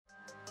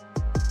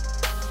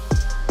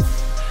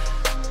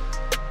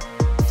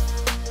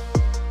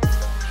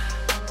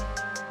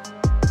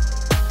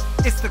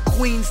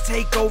Queens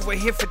Takeover,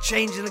 here for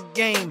changing the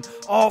game.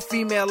 All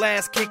female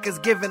ass kickers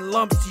giving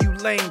lumps to you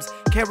lames.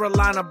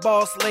 Carolina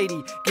boss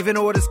lady, giving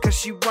orders cause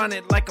she run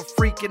it like a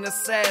freaking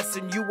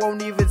assassin. You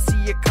won't even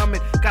see it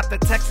coming. Got the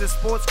Texas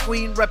sports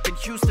queen repping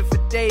Houston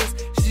for days.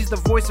 She's the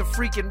voice of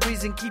freaking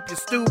reason, keep you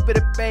stupid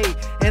at bay.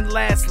 And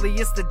lastly,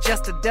 it's the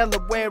Jester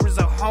Delaware is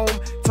a home.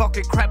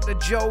 Talking crap to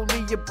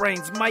Jolie, your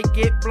brains might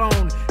get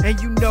blown.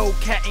 And you know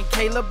Kat and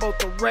Kayla both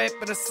the rep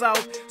in the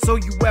South. So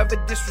you ever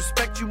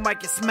disrespect, you might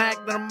get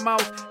smacked in the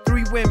mouth.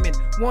 3 women,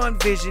 1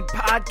 vision,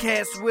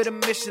 podcast with a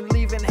mission.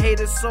 Leaving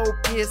haters so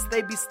pissed,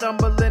 they be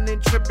stumbling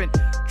and tripping.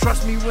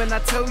 Trust me when I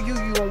tell you,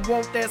 you don't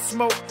want that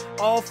smoke.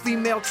 All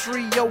female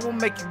trio will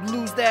make you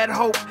lose that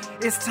hope.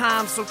 It's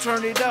time, so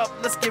turn it up,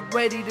 let's get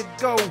ready to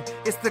go.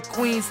 It's the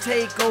Queen's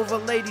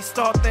Takeover, ladies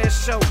start that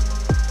show.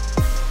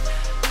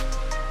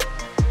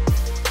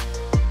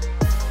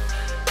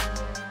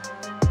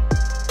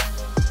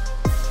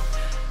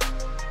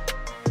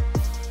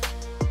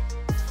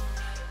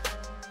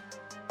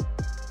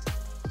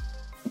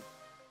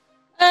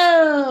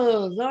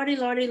 Oh,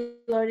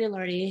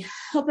 lordy.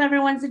 Hope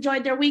everyone's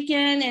enjoyed their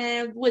weekend.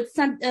 And with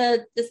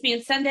this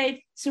being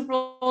Sunday, Super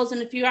Bowl's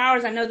in a few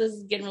hours. I know this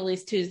is getting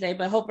released Tuesday,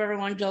 but hope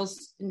everyone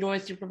enjoys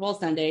Super Bowl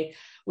Sunday.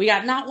 We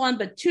got not 1,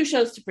 but 2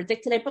 shows to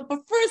predict today. But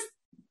first,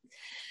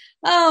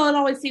 it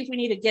always seems we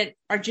need to get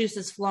our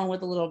juices flowing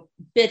with a little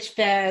bitch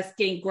fest,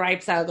 getting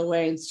gripes out of the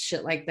way and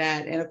shit like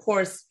that. And of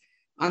course,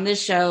 on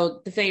this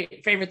show, the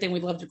favorite thing we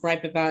love to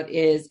gripe about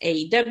is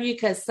AEW,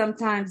 because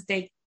sometimes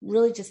they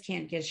really just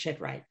can't get shit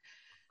right.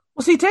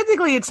 Well, see,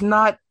 technically it's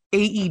not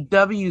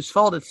AEW's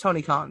fault, it's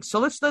Tony Khan. So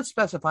let's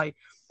specify.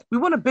 We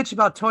want to bitch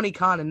about Tony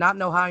Khan and not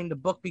know how to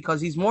book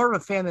because he's more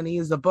of a fan than he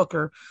is the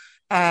booker,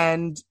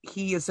 and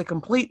he is a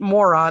complete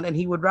moron, and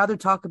he would rather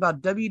talk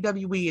about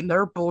WWE and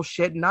their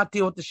bullshit and not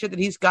deal with the shit that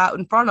he's got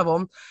in front of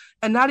him,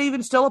 and not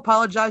even still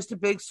apologize to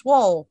Big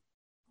Swole.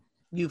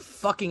 You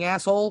fucking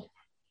asshole.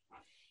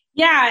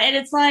 Yeah, and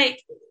it's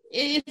like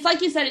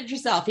you said it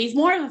yourself. He's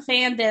more of a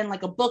fan than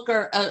like a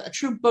booker, a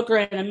true booker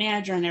and a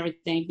manager and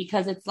everything,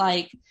 because it's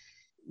like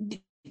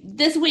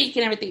this week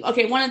and everything.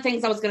 Okay, one of the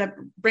things I was going to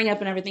bring up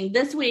and everything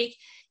this week,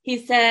 he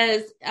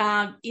says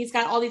he's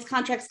got all these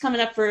contracts coming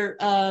up for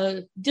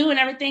doing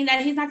everything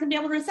that he's not going to be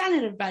able to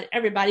resign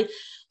everybody.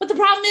 But the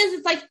problem is,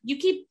 it's like you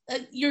keep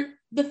you're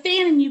the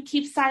fan and you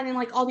keep signing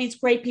like all these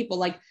great people,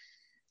 like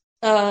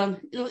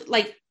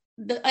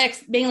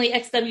mainly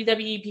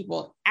ex-WWE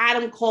people,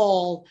 Adam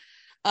Cole,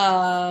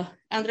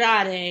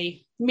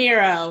 Andrade,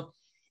 Miro,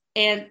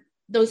 and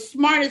the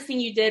smartest thing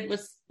he's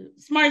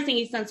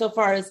done so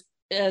far is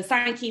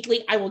sign Keith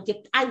Lee. I will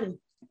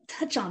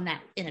touch on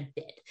that in a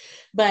bit,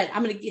 but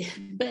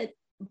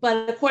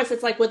but of course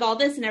it's like with all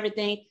this and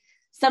everything,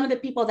 some of the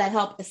people that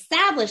helped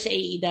establish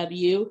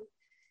AEW,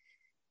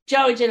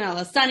 Joey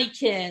Janela, Sonny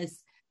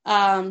Kiss,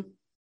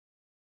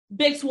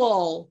 Big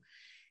Swole,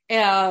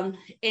 and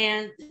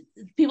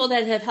people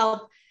that have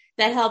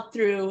helped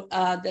through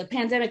the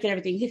pandemic and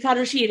everything,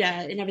 Hikaru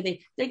Shida and everything,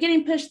 they're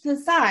getting pushed to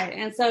the side.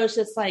 And so it's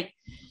just like,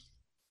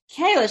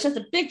 Kayla, it's just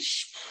a big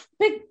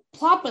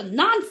plop of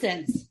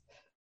nonsense.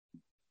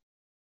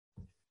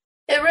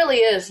 It really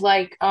is.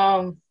 Like,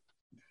 I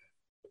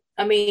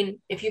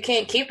mean, if you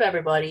can't keep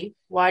everybody,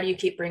 why do you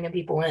keep bringing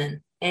people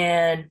in?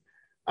 And,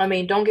 I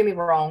mean, don't get me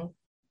wrong.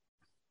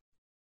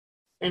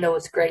 I know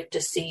it's great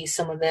to see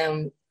some of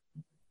them,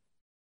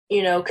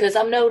 because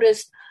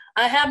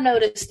I have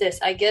noticed this,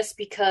 I guess,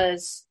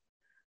 because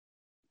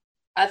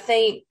I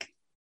think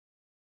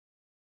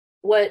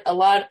what a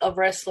lot of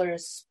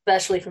wrestlers,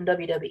 especially from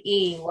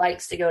WWE,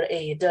 likes to go to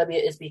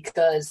AEW is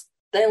because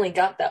they only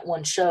got that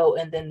one show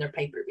and then their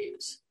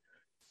pay-per-views.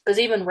 Because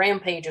even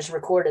Rampage is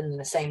recorded in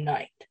the same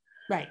night.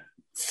 Right.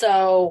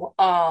 So,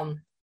 I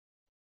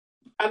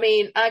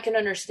mean, I can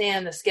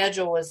understand the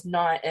schedule is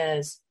not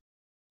as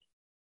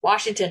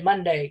Washington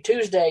Monday,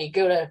 Tuesday, you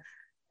go to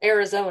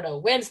Arizona,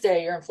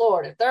 Wednesday you're in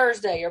Florida,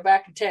 Thursday you're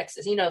back in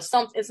Texas.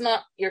 It's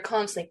not you're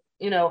constantly,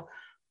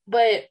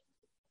 but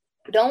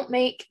don't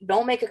make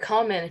a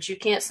comment that you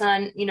can't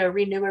sign,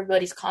 renew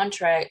everybody's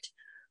contract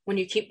when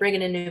you keep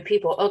bringing in new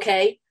people.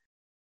 Okay.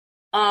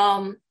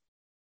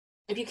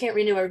 If you can't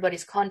renew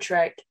everybody's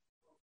contract,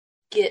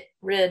 get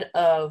rid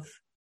of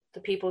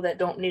the people that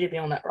don't need to be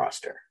on that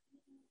roster.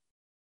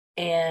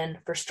 And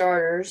for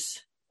starters,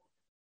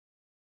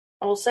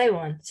 I will say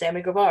one,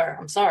 Sammy Guevara.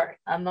 I'm sorry.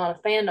 I'm not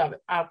a fan of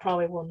it. I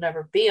probably will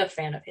never be a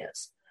fan of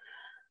his.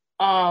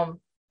 I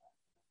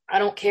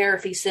don't care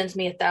if he sends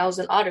me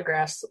 1,000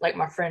 autographs, like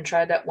my friend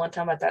tried that one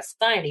time at that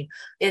signing.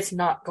 It's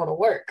not going to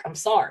work. I'm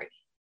sorry.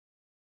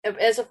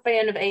 As a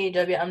fan of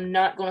AEW, I'm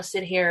not going to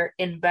sit here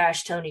and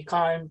bash Tony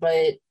Khan,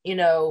 but,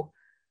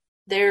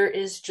 there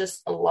is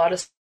just a lot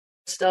of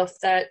stuff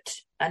that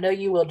I know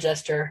you will,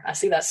 Jester. I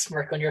see that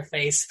smirk on your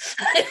face.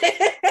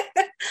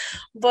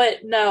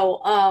 But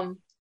no,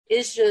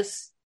 it's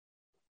just,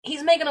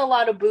 he's making a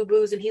lot of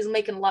boo-boos and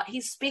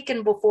he's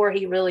speaking before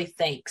he really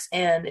thinks,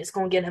 and it's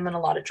going to get him in a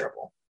lot of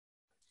trouble.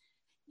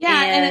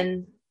 Yeah.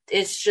 And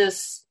it's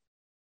just,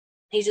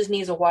 he just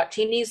needs to watch.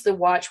 He needs to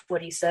watch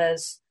what he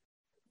says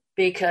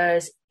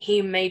because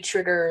he may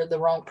trigger the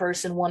wrong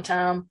person one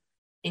time,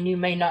 and you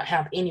may not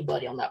have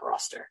anybody on that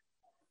roster.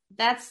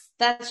 That's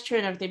true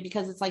and everything,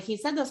 because it's like he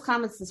said those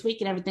comments this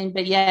week and everything,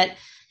 but yet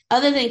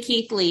other than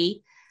Keith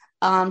Lee,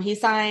 he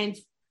signed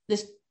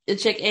this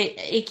chick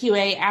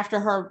AQA after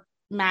her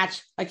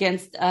match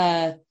against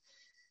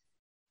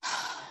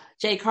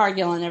Jay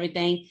Cargill and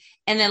everything,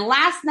 and then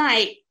last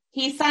night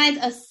he signed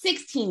a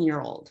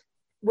 16-year-old.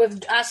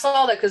 I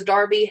saw that because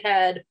Darby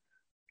had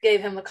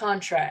gave him the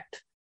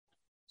contract.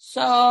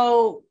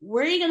 So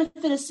where are you going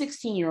to fit a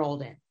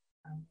 16-year-old in?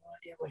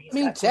 I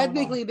mean,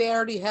 technically they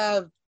already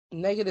have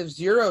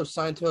 -0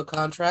 signed to a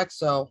contract,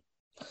 so,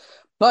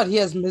 but he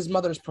has his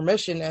mother's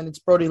permission, and it's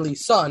Brody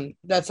Lee's son.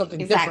 That's something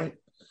different.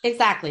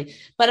 Exactly.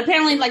 But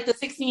apparently, like, the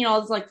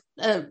 16-year-old is like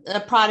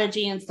a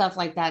prodigy and stuff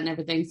like that and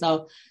everything.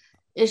 So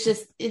it's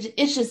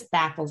just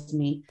baffles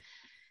me.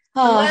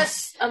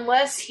 Unless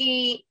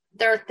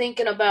they're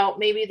thinking about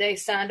maybe they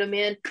signed him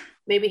in.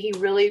 Maybe he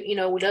really,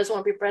 doesn't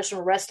want to be a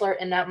professional wrestler,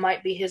 and that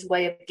might be his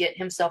way of getting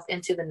himself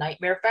into the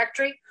Nightmare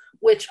Factory,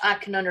 which I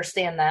can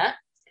understand that.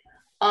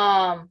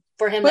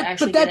 For him to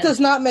actually, but that does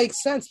not make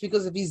sense,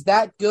 because if he's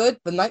that good,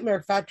 the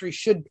Nightmare Factory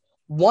should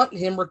want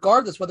him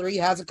regardless whether he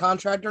has a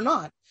contract or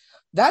not.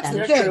 That's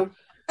the thing. True.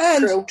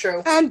 And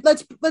True. And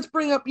let's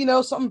bring up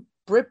something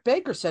Britt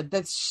Baker said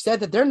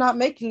that they're not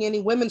making any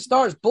women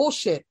stars.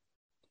 Bullshit.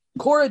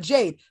 Cora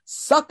Jade,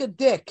 suck a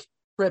dick.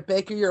 Britt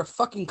Baker, you're a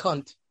fucking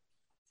cunt.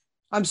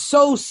 I'm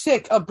so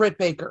sick of Britt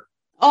Baker.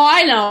 Oh,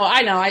 I know.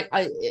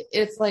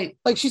 It's like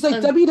she's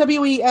like,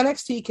 WWE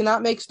NXT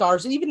cannot make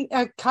stars. And even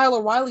Kyle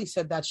O'Reilly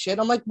said that shit.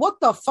 I'm like, what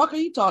the fuck are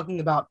you talking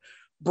about?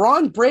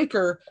 Braun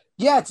Breaker,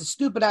 yeah, it's a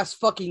stupid ass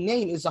fucking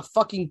name, is a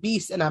fucking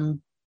beast and a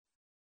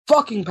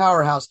fucking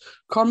powerhouse.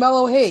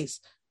 Carmelo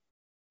Hayes,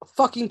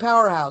 fucking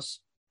powerhouse.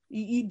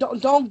 You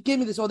don't give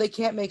me this, they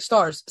can't make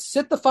stars.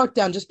 Sit the fuck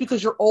down. Just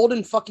because you're old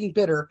and fucking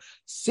bitter,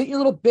 sit your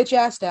little bitch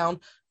ass down,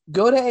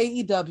 go to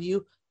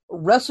AEW,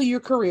 wrestle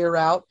your career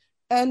out,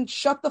 and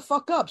shut the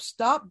fuck up.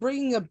 Stop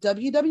bringing up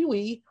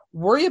WWE,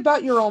 worry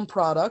about your own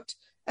product,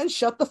 and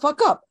shut the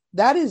fuck up.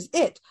 That is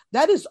it.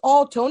 That is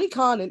all Tony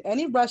Khan and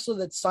any wrestler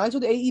that signs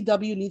with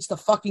AEW needs to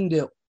fucking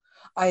do.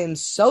 I am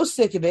so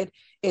sick of it.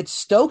 It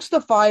stokes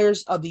the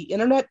fires of the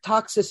internet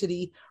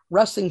toxicity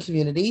wrestling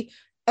community,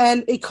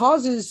 and it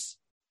causes,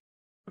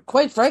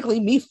 quite frankly,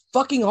 me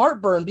fucking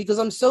heartburn, because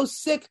I'm so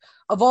sick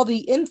of all the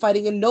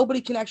infighting and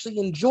nobody can actually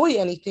enjoy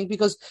anything,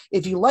 because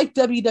if you like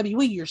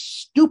WWE, you're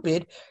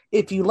stupid.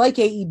 If you like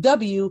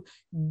AEW,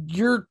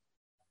 you're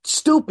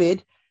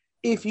stupid.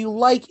 If you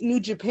like New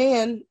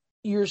Japan,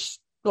 you're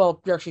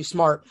actually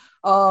smart.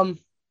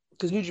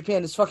 Because New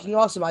Japan is fucking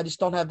awesome. I just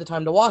don't have the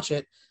time to watch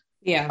it.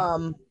 Yeah.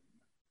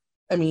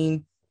 I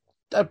mean,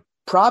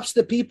 props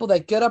to people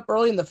that get up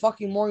early in the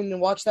fucking morning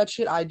and watch that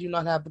shit. I do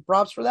not have the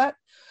props for that.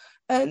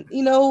 And,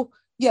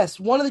 yes,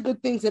 one of the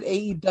good things that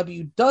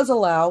AEW does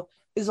allow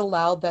is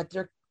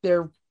that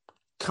their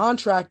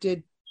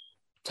contracted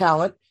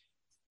talent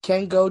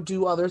can go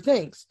do other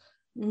things.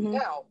 Mm-hmm.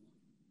 Now,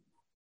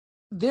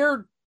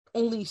 they're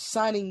only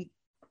signing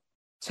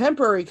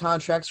temporary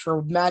contracts for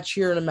a match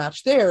here and a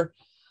match there.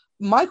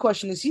 My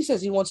question is, he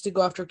says he wants to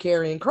go after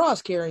Karrion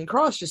Kross. Karrion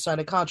Kross just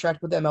signed a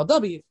contract with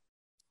MLW.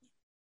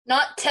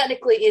 Not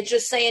technically, it's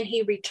just saying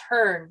he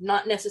returned,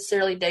 not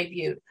necessarily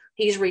debuted.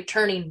 He's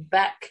returning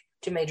back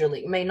to Major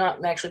League. It may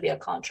not actually be a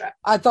contract.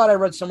 I thought I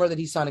read somewhere that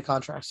he signed a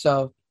contract.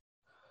 So,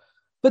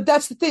 but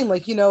that's the thing.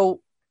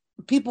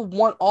 People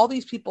want all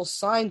these people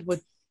signed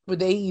with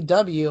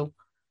AEW.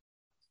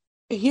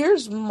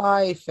 Here's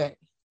my thing,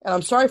 and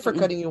I'm sorry for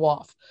cutting you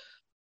off.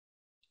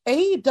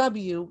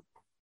 AEW,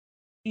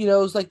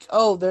 is like,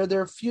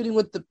 they're feuding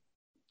with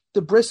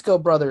the Briscoe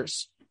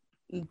brothers.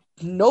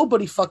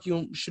 Nobody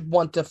fucking should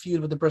want to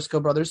feud with the Briscoe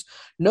brothers.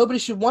 Nobody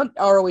should want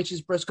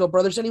ROH's Briscoe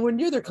brothers anywhere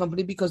near their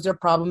company because they're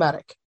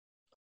problematic.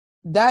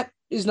 That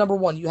is number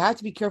one. You have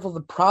to be careful of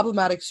the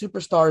problematic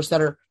superstars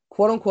that are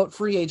quote-unquote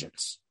free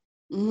agents.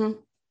 Mm-hmm.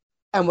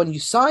 And when you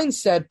sign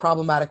said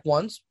problematic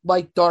ones,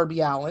 like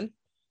Darby Allin,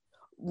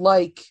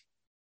 like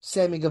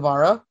Sammy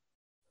Guevara,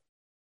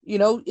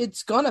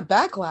 it's going to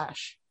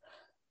backlash.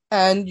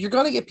 And you're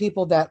going to get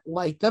people that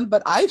like them,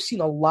 but I've seen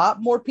a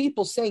lot more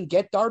people saying,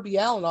 get Darby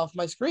Allin off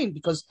my screen,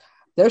 because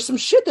there's some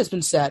shit that's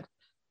been said.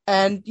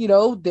 And,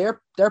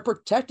 they're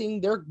protecting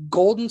their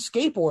golden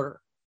skateboarder.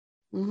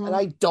 Mm-hmm. And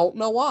I don't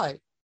know why.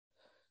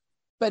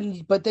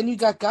 But then you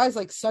got guys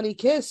like Sonny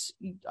Kiss.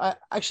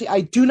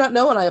 I do not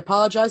know, and I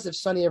apologize if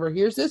Sonny ever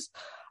hears this.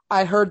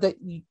 I heard that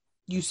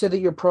you said that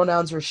your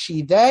pronouns are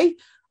she, they.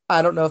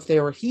 I don't know if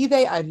they were he,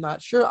 they. I'm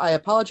not sure. I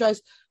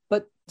apologize.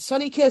 But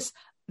Sonny Kiss,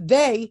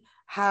 they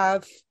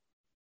have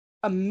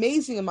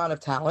amazing amount of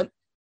talent,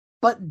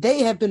 but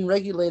they have been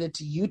regulated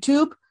to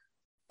YouTube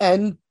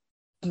and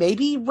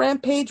maybe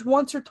Rampage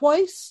once or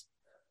twice,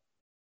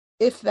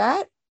 if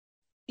that,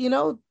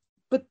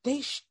 but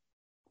they've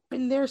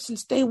been there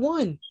since day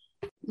one.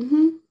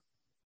 Mm-hmm.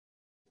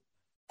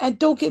 And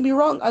don't get me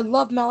wrong, I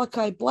love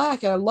Malachi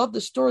Black and I love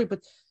the story, but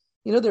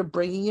they're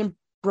bringing in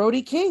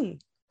Brody King,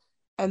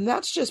 and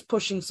that's just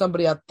pushing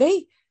somebody out.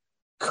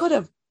 could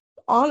have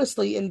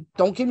honestly, and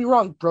don't get me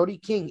wrong, Brody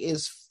King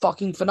is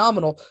fucking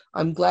phenomenal.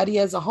 I'm glad he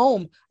has a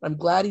home. I'm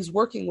glad he's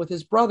working with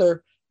his blood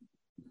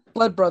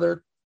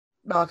brother,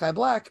 Malachi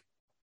Black.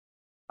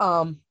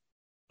 But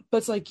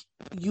it's like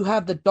you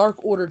have the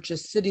Dark Order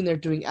just sitting there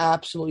doing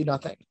absolutely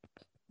nothing.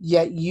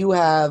 Yet you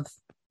have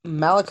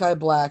Malachi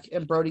Black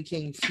and Brody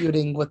King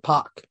feuding with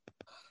Pac.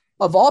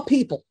 Of all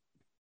people,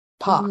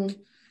 Pac.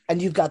 Mm-hmm.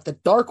 And you've got the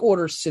Dark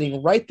Order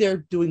sitting right there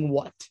doing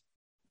what?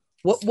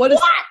 What is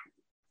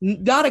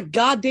not a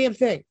goddamn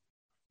thing.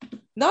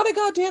 Not a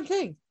goddamn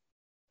thing.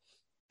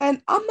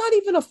 And I'm not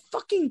even a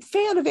fucking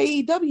fan of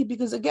AEW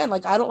because, again,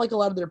 like, I don't like a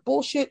lot of their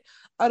bullshit.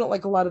 I don't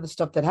like a lot of the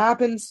stuff that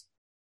happens.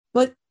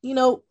 But, you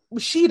know,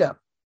 Shida,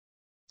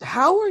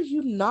 how are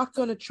you not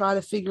going to try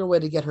to figure a way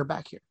to get her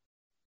back here?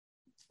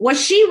 What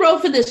she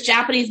wrote for this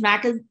Japanese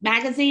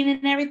magazine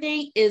and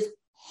everything is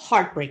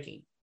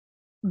heartbreaking.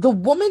 The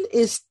woman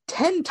is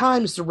 10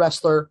 times the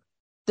wrestler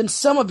than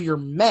some of your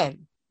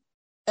men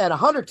and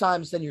 100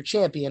 times than your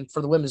champion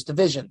for the women's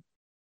division.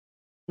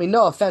 I mean,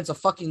 no offense, a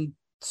fucking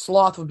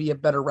sloth would be a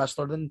better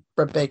wrestler than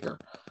Britt Baker.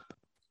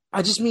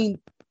 I just mean,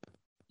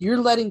 you're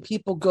letting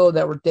people go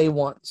that were day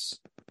ones.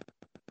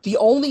 The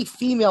only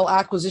female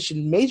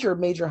acquisition,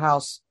 major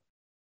house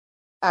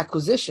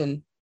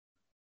acquisition,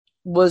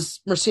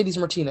 was Mercedes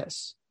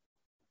Martinez.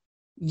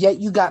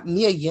 Yet you got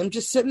Mia Yim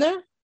just sitting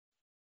there?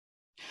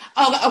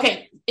 Oh,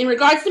 okay. In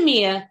regards to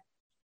Mia,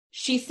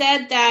 she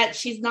said that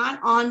she's not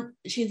on.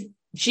 She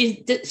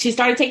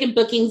started taking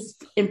bookings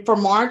for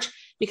March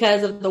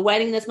because of the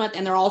wedding this month,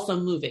 and they're also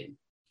moving.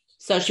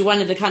 So she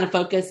wanted to kind of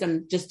focus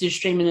and just do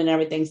streaming and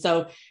everything.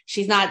 So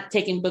she's not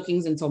taking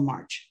bookings until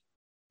March.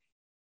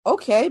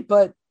 Okay,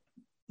 but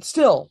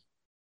still,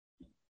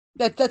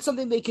 that's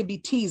something they could be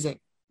teasing.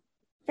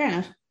 Fair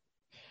enough.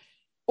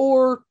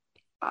 Or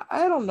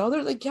I don't know.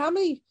 They're like, how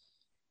many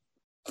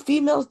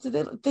females do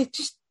they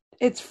just?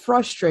 It's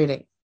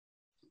frustrating.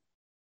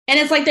 And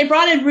it's like they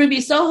brought in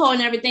Ruby Soho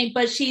and everything,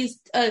 but she's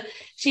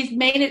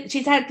made it.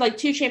 She's had like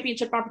 2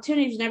 championship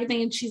opportunities and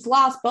everything, and she's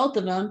lost both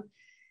of them.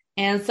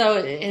 And so,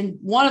 and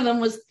one of them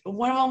was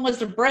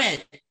the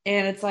Britt,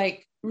 and it's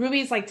like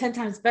Ruby's like 10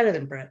 times better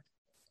than Britt.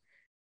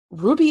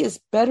 Ruby is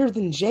better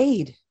than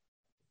Jade.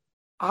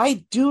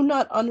 I do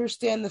not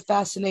understand the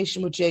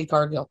fascination with Jade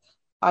Cargill.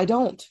 I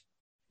don't.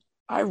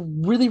 I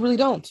really, really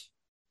don't.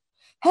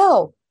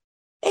 Hell,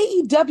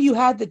 AEW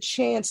had the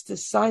chance to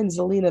sign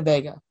Zelina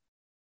Vega.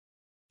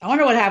 I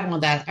wonder what happened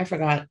with that. I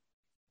forgot.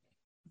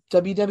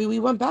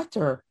 WWE went back to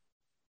her.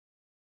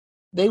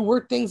 They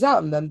worked things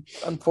out, and then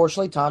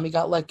unfortunately Tommy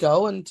got let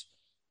go.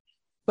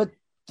 But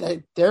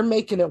they're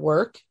making it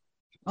work.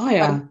 Oh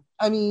yeah.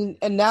 And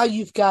now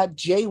you've got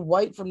Jay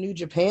White from New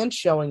Japan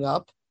showing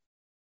up,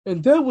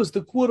 and that was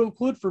the quote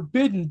unquote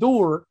forbidden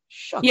door.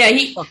 Shut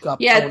the fuck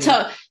up. Yeah,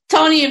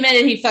 Tony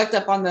admitted he fucked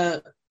up on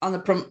the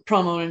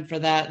promo and for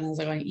that, and I was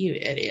like, you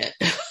idiot.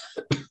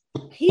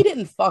 He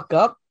didn't fuck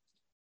up.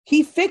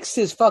 He fixed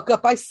his fuck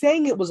up by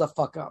saying it was a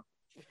fuck up.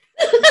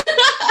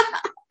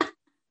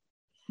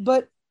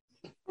 But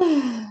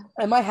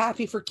am I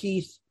happy for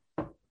Keith?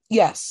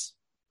 Yes.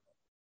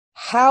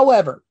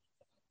 However,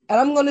 and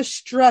I'm going to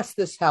stress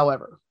this,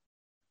 however,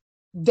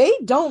 they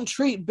don't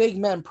treat big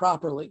men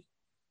properly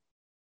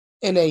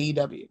in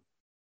AEW.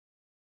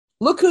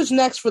 Look who's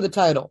next for the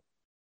title.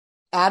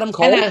 Adam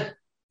Cole.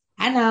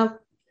 I know.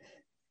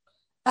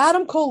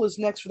 Adam Cole is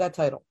next for that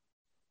title.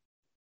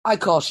 I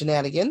call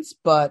shenanigans,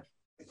 but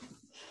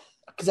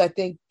because I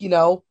think,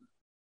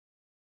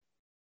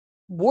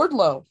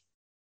 Wardlow,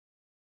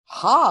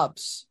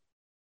 Hobbs,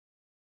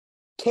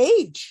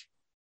 Cage.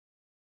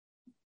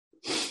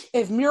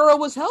 If Miro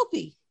was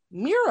healthy,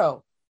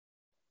 Miro,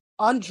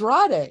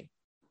 Andrade,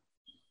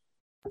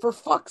 for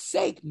fuck's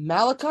sake,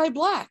 Malachi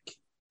Black.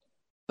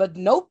 But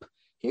nope,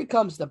 here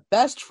comes the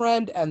best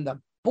friend and the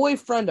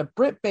boyfriend of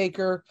Britt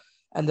Baker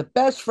and the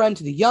best friend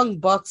to the Young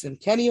Bucks and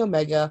Kenny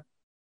Omega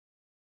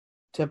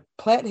to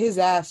plant his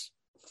ass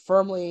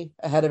firmly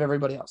ahead of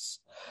everybody else.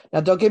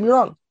 Now, don't get me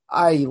wrong.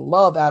 I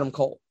love Adam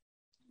Cole.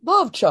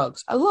 Love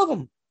Chugs. I love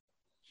him.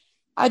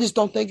 I just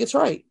don't think it's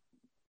right.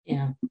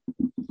 Yeah.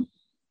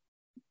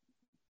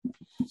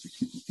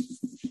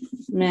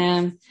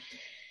 Man.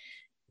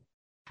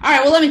 All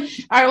right.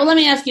 Well, let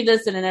me ask you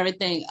this and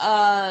everything.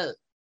 I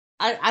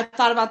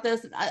thought about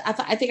this.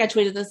 I think I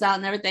tweeted this out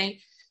and everything.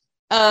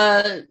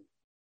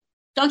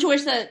 Don't you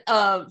wish that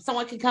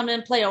someone could come in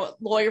and play a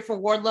lawyer for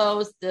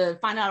Wardlow to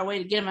find out a way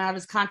to get him out of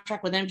his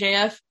contract with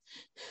MJF?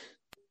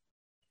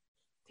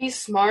 He's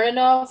smart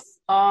enough.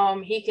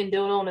 He can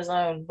do it on his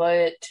own,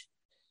 but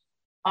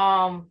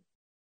I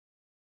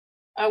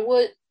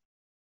would.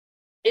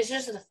 It's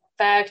just the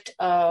fact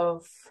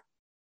of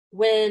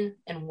when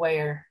and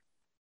where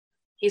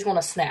he's going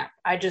to snap.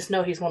 I just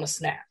know he's going to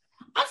snap.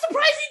 I'm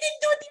surprised he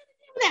didn't do it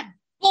with that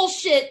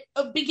bullshit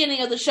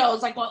beginning of the show.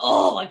 It's like, well,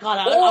 oh my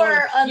god!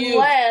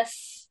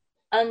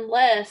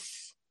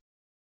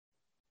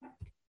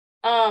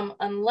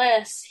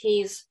 Unless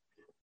he's,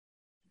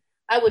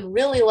 I would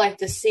really like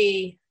to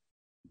see.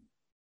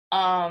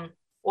 Well,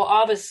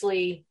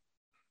 obviously,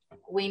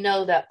 we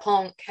know that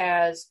Punk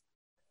has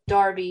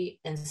Darby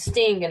and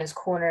Sting in his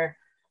corner,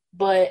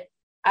 but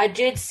I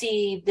did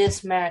see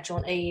this match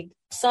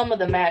some of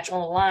the match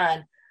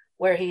online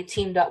where he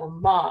teamed up with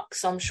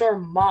Mox. So I'm sure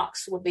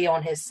Mox would be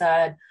on his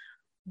side,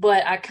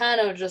 but I kind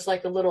of just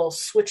like a little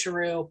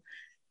switcheroo,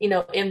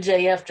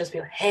 MJF just be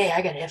like, hey,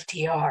 I got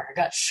FTR, I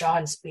got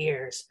Shawn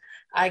Spears,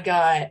 I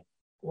got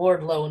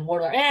Wardlow, and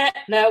Wardlow,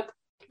 nope,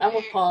 I'm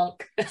with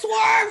Punk.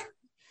 Swerve!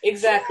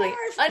 Exactly.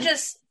 Swerve! I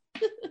just,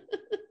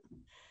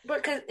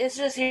 because it's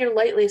just here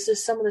lately, it's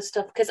just some of this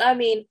stuff. Because, I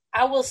mean,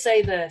 I will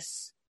say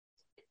this.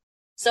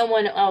 I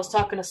was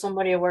talking to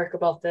somebody at work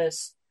about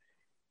this,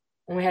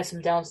 and we had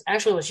some downs.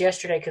 Actually, it was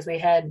yesterday because we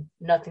had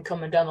nothing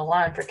coming down the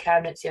line for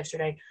cabinets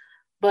yesterday.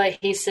 But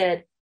he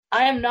said,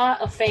 I am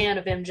not a fan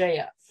of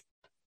MJF.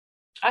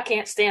 I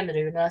can't stand the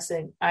dude. And I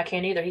said, I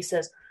can't either. He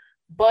says,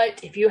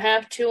 but if you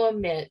have to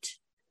admit,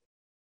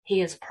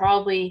 he is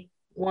probably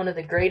one of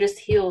the greatest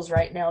heels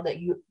right now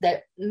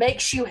that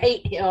makes you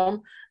hate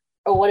him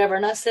or whatever.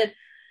 And I said,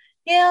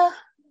 yeah,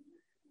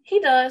 he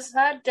does.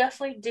 I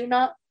definitely do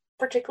not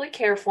particularly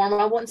care for him.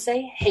 I wouldn't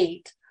say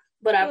hate,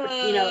 but I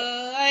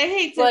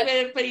hate to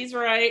admit it, but he's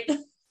right.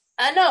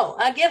 I know.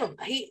 I give him.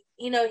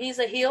 He's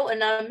a heel,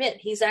 and I admit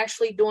he's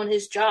actually doing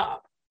his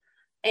job.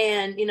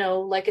 And,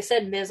 like I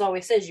said, Miz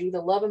always says you either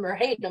love him or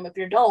hate him. If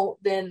you don't,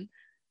 then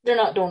they're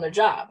not doing their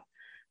job.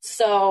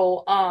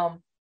 So,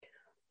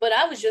 but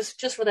I was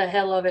just for the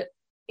hell of it,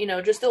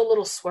 just do a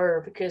little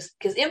swerve because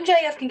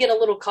MJF can get a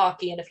little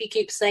cocky. And if he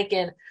keeps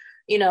thinking,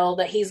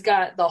 that he's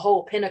got the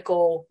whole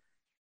Pinnacle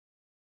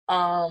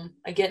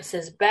against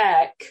his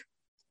back,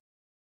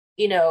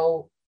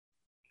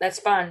 that's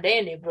fine,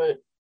 dandy. But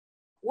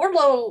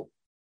Wardlow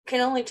can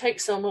only take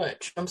so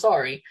much. I'm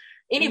sorry.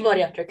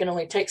 Anybody out there can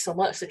only take so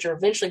much that you're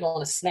eventually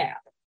going to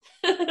snap.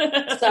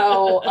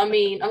 So, I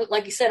mean,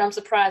 like you said, I'm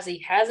surprised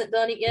he hasn't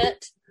done it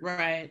yet.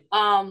 Right.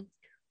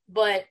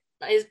 But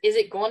is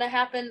it going to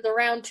happen the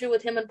round 2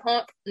 with him and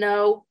Punk?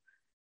 No.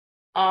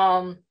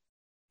 But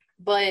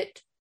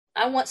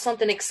I want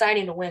something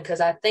exciting to win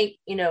because I think,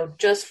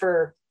 just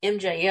for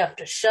MJF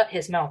to shut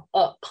his mouth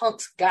up,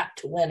 Punk's got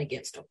to win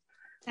against him.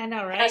 I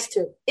know, right? Has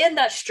to end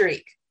that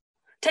streak.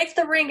 Take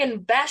the ring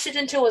and bash it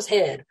into his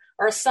head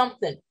or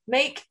something.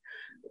 Make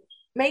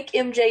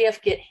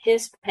MJF get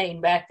his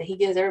pain back that he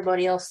gives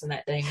everybody else in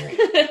that dang ring.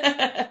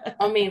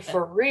 I mean,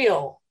 for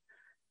real.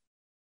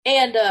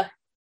 And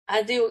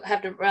I do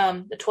have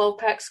the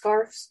 12-pack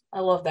scarves. I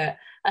love that.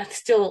 I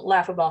still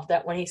laugh about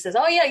that when he says,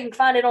 oh, yeah, you can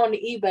find it on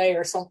eBay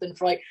or something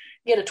for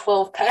get a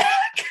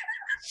 12-pack.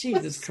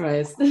 Jesus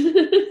Christ.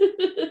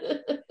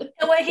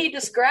 The way he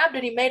described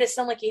it, he made it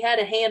sound like he had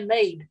it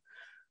handmade.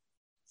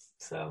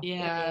 So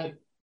yeah,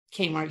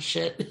 Kmart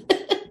shit.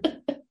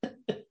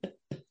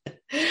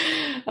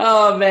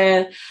 Oh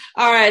man!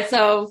 All right,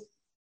 so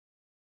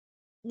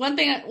one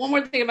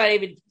more thing about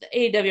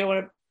AEW I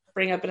want to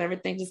bring up and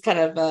everything, just kind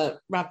of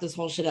wrap this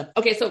whole shit up.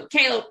 Okay, so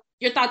Caleb,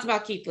 your thoughts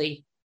about Keith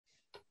Lee?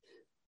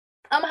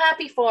 I'm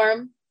happy for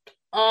him.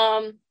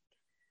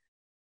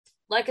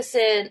 Like I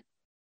said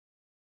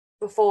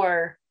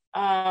before,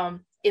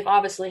 if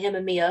obviously him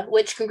and Mia,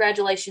 which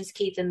congratulations,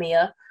 Keith and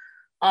Mia,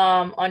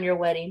 on your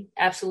wedding.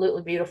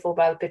 Absolutely beautiful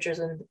by the pictures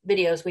and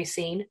videos we've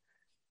seen.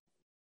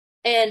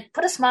 And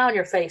put a smile on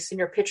your face in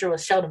your picture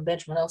with Sheldon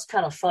Benjamin. That was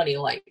kind of funny.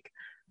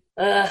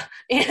 That's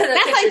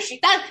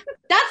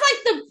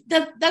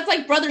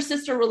like brother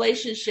sister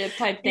relationship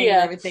type thing.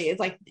 And everything. It's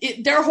like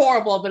they're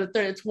horrible, but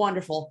it's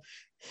wonderful.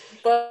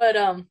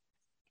 But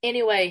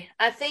anyway,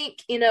 I think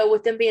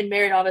with them being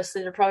married,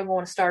 obviously they're probably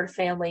going to start a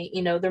family.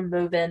 They're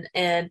moving,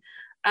 and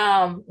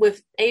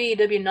with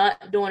AEW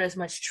not doing as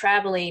much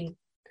traveling,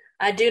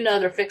 I do know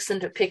they're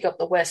fixing to pick up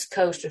the West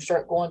Coast and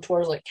start going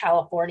towards like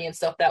California and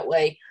stuff that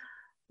way.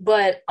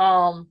 But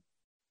I'm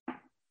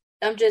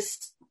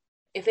just,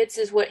 if it's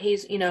is what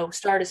he's,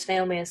 start his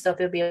family and stuff,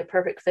 it'll be a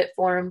perfect fit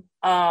for him.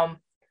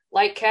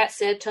 Like Kat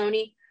said,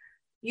 Tony,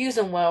 use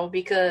him well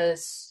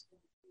because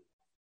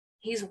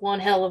he's one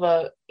hell of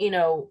a,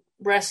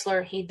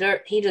 wrestler. He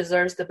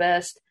deserves the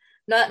best.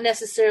 Not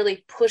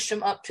necessarily push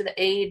him up to the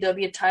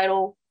AEW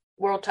title,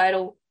 world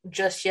title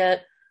just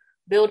yet.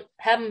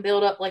 Have him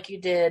build up like you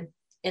did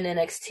in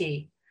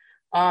NXT.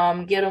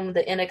 Get him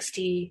the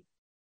NXT.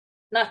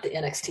 Not the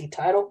NXT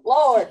title,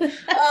 Lord.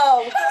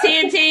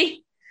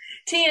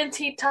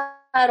 TNT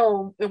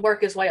title and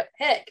work his way up.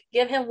 Heck,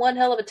 give him one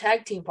hell of a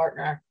tag team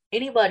partner.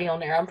 Anybody on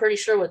there, I'm pretty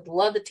sure would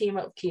love to team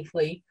up with Keith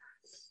Lee.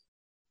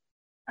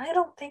 I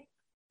don't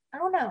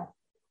know.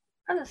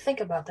 I didn't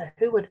think about that.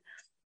 Who would?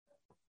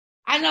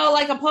 I know,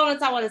 like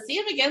opponents I want to see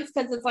him against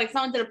because it's like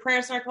someone did a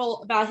prayer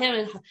circle about him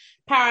and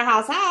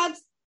Powerhouse Hobbs.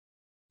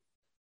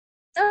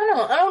 I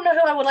don't know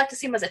who I would like to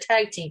see him as a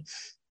tag team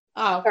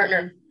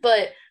partner,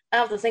 but I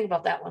have to think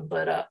about that one.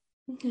 But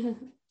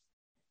and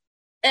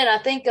I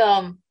think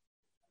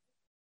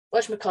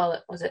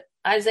whatchamacallit, was it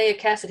Isaiah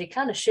Cassidy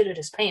kind of shitted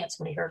his pants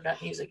when he heard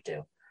that music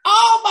too.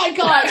 Oh my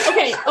god.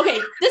 Okay.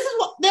 This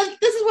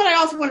is what I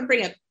also want to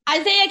bring up.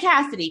 Isaiah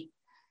Cassidy.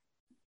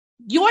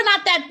 You're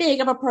not that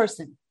big of a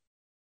person.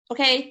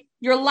 Okay?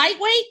 You're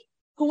lightweight.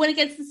 who went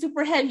against the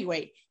super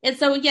heavyweight. And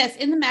so, yes,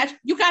 in the match,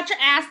 you got your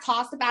ass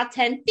tossed about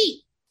 10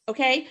 feet.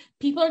 Okay?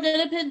 People are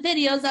going to put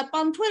videos up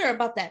on Twitter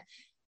about that.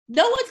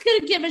 No one's going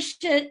to give a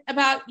shit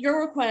about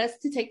your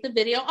request to take the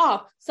video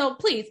off. So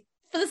please,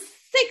 for the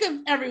sake of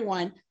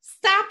everyone,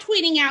 stop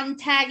tweeting out and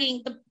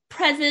tagging the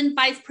president,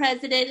 vice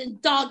president,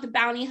 and Dog the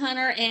Bounty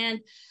Hunter,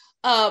 and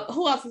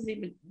who else is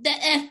even the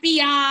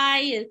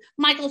FBI, and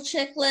Michael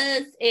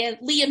Chiklis, and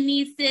Liam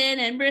Neeson,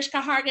 and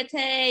Mariska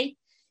Hargitay.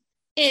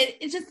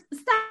 It just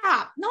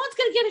stop. No one's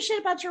going to give a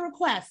shit about your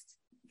request.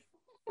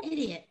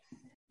 Idiot.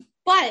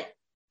 But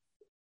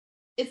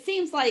it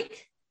seems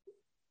like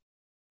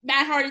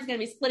Matt Hardy's going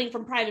to be splitting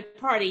from Private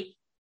Party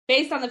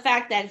based on the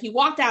fact that he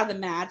walked out of the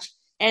match,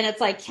 and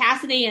it's like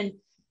Cassidy and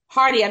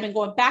Hardy have been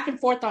going back and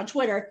forth on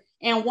Twitter.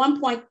 And at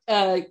one point,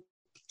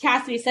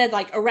 Cassidy said,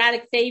 like,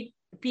 erratic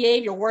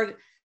behavior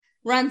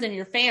runs in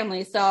your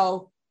family.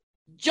 So,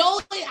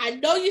 Jolie, I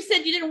know you said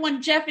you didn't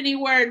want Jeff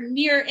anywhere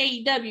near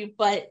AEW,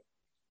 but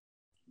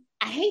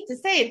I hate to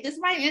say it, this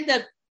might end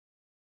up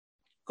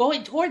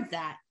going towards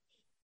that.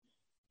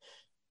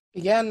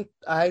 Again,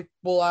 I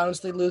will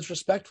honestly lose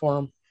respect for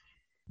him.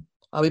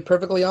 I'll be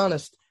perfectly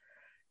honest.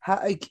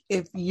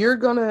 If you're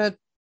going to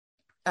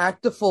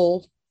act a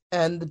fool,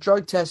 and the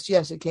drug test,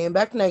 yes, it came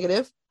back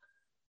negative.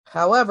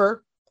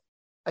 However,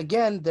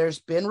 again, there's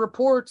been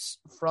reports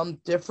from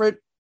different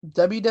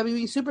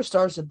WWE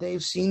superstars that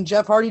they've seen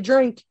Jeff Hardy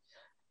drink,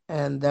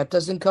 and that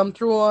doesn't come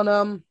through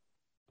on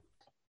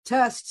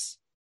tests.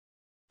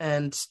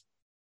 And,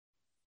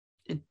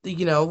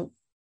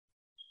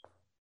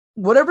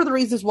 whatever the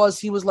reasons was,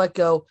 he was let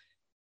go.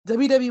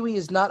 WWE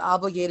is not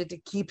obligated to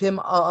keep him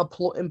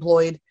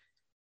employed.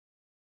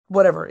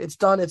 Whatever, it's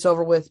done, it's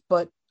over with.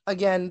 But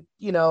again,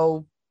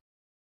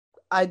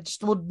 I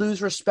just would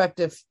lose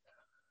respect if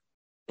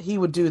he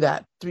would do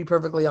that, to be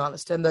perfectly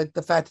honest. And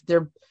the fact that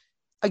they're,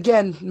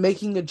 again,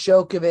 making a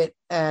joke of it,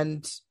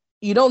 and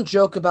you don't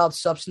joke about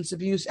substance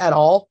abuse at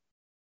all.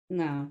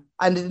 No.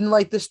 I didn't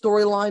like the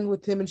storyline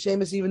with him and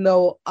Sheamus, even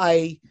though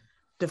I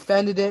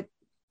defended it,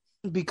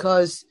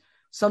 because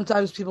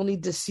sometimes people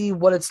need to see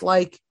what it's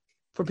like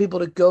for people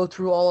to go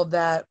through all of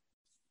that,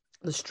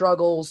 the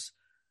struggles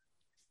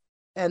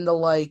and the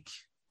like.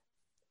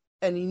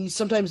 And you need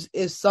sometimes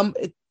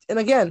and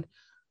again,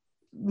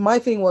 my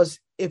thing was,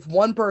 if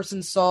one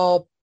person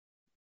saw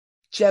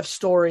Jeff's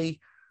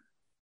story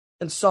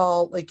and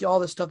saw like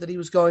all the stuff that he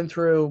was going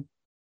through,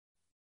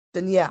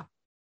 then yeah,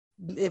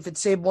 if it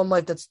saved one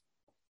life, that's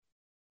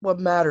what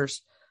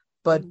matters.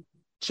 But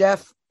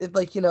Jeff,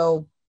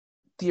 the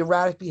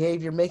erratic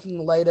behavior,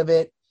 making light of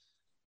it,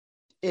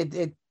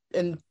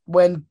 and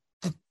when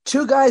the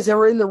two guys that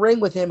were in the ring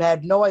with him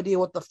had no idea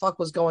what the fuck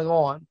was going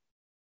on,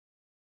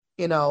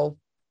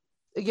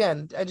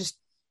 again,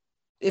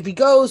 if he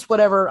goes,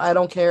 whatever, I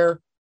don't care.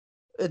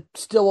 It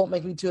still won't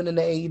make me tune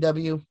into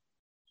AEW.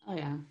 Oh,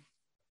 yeah.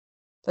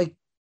 Like,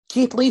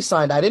 Keith Lee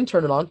signed. I didn't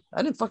turn it on.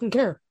 I didn't fucking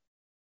care.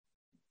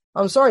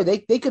 I'm sorry.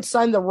 They could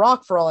sign The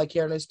Rock for all I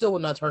care, and I still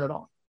would not turn it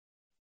on.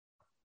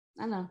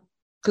 I know.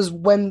 Because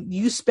when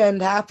you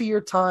spend half of your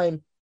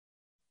time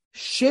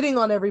shitting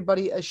on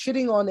everybody,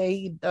 shitting on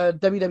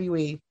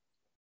WWE,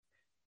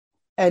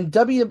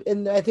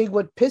 and I think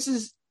what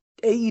pisses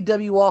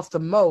AEW off the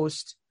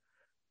most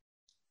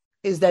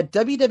is that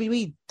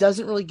WWE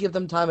doesn't really give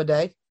them time of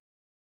day.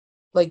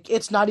 Like,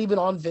 it's not even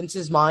on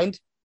Vince's mind.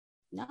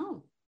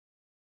 No.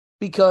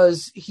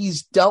 Because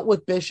he's dealt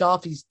with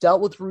Bischoff, he's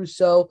dealt with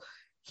Russo,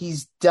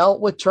 he's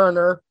dealt with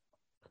Turner,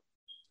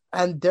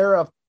 and they're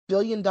a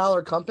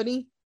billion-dollar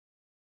company.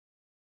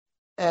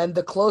 And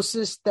the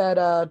closest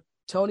that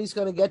Tony's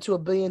going to get to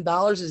 $1 billion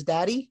is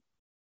Daddy.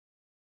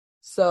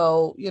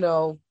 So,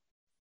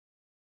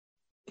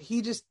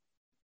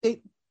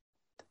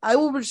 I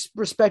will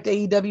respect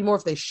AEW more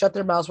if they shut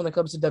their mouths when it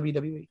comes to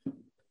WWE.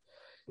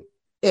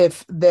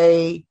 If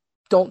they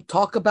don't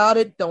talk about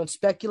it, don't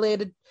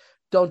speculate it,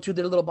 don't do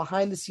their little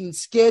behind-the-scenes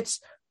skits,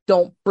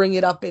 don't bring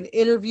it up in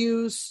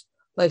interviews,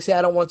 like say,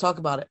 I don't want to talk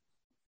about it.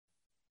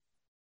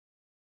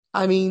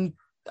 I mean,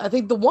 I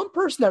think the one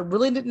person that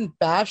really didn't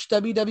bash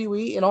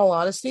WWE, in all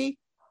honesty,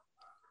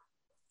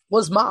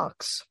 was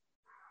Mox.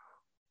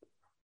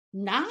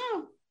 No.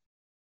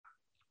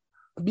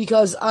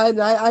 Because I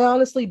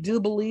honestly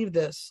do believe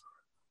this,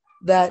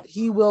 that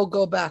he will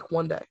go back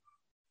one day.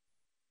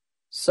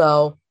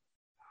 So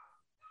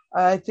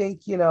I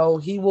think, he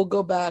will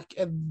go back,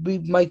 and we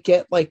might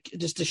get like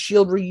just a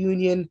Shield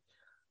reunion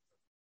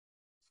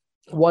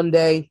one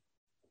day,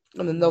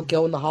 and then they'll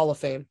go in the Hall of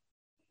Fame.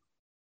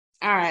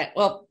 All right.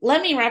 Well,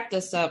 let me wrap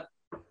this up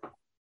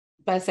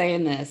by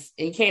saying this.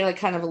 And Kayla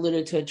kind of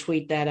alluded to a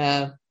tweet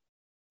that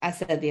I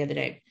said the other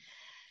day.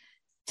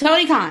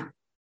 Tony Khan,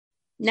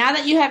 now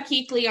that you have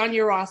Keith Lee on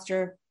your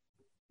roster,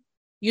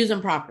 use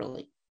him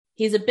properly.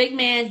 He's a big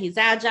man. He's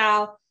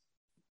agile.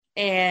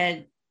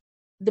 And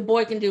the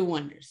boy can do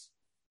wonders.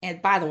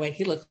 And by the way,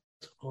 he looks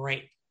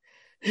great.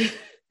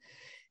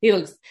 He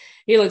looks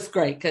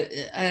great.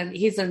 And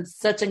he's in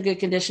such a good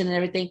condition and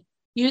everything.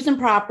 Use him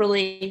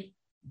properly.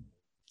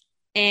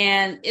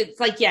 And it's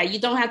like, yeah, you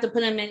don't have to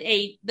put him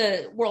in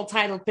the world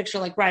title picture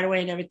like right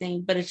away and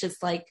everything, but it's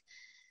just like,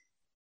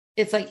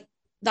 it's like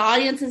the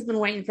audience has been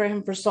waiting for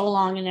him for so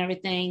long and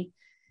everything.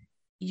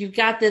 You've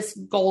got this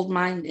gold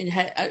mine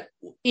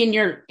in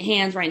your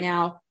hands right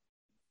now.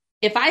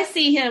 If I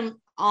see him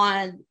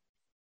on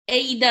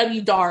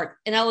AEW Dark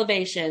and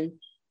Elevation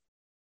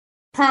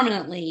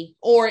permanently,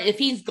 or if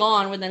he's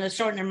gone within a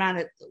short amount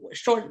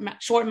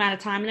of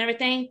time and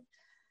everything,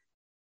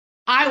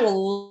 I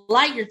will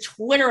light your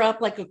Twitter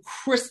up like a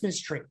Christmas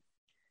tree.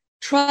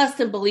 Trust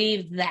and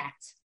believe that.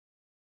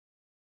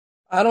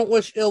 I don't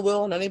wish ill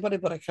will on anybody,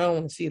 but I kind of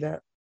want to see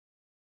that.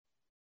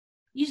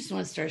 You just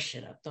want to stir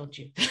shit up, don't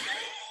you?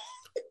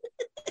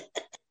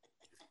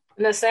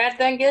 And the sad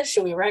thing is,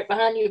 she'll be right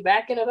behind you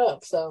backing it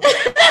up. So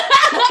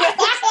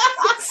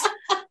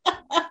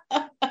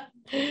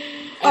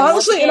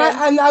honestly,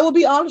 and I will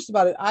be honest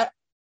about it.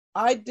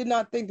 I did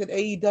not think that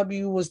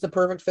AEW was the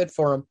perfect fit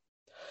for him.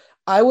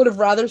 I would have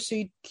rather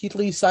seen Keith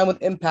Lee sign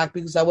with Impact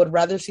because I would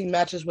rather see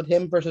matches with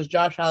him versus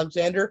Josh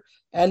Alexander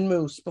and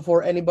Moose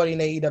before anybody in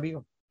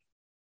AEW.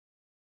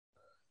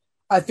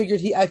 I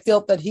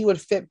felt that he would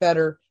fit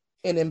better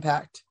in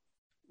Impact.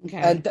 Okay.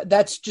 And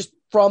that's just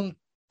from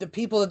the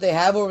people that they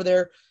have over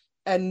there,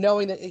 and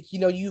knowing that,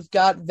 you've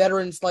got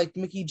veterans like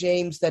Mickie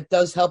James that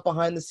does help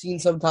behind the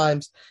scenes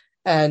sometimes,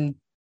 and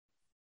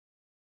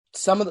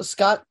some of the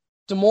Scott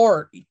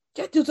D'Amore,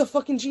 that dude's a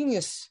fucking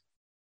genius.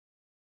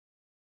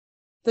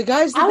 The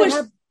guys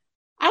that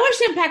I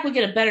wish Impact would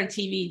get a better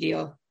TV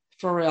deal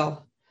for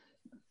real.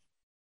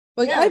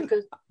 Like, yeah,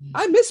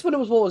 I miss when it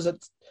was, what was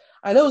it?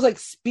 I know it was like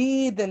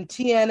Speed, then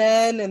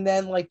TNN, and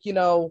then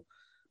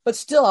but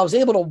still I was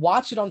able to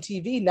watch it on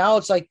TV. Now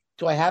it's like,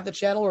 do I have the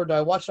channel or do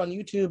I watch it on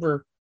YouTube,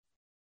 or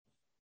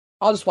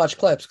I'll just watch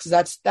clips, because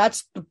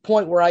that's the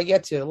point where I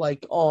get to,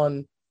 like,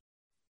 on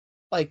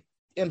like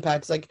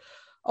Impact. It's like,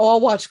 oh, I'll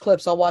watch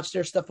clips. I'll watch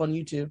their stuff on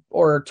YouTube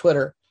or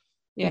Twitter.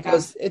 Yeah.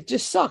 Because it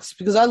just sucks,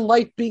 because I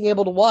like being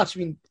able to watch. I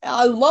mean,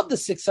 I love the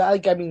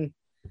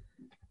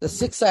the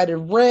 6-sided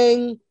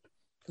ring,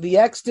 the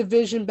X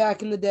Division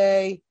back in the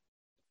day,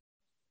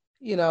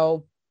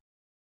 but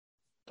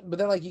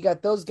then, like, you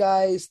got those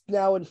guys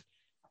now in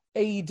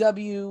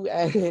AEW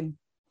and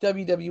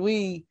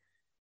WWE,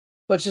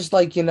 but just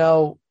like,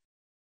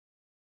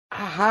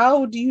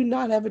 how do you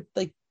not have it?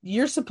 Like,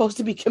 you're supposed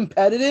to be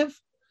competitive.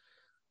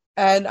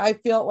 And I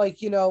felt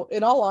like, in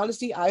all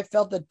honesty, I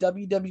felt that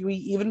WWE,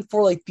 even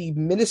for like the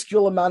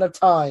minuscule amount of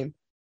time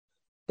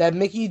that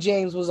Mickie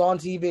James was on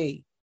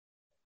TV,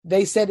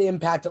 they said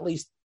Impact at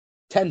least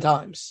 10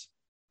 times.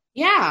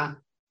 Yeah.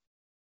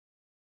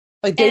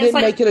 Like, they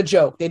didn't make it a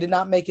joke. They did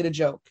not make it a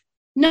joke.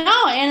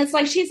 No, and it's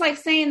like, she's like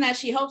saying that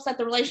she hopes that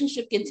the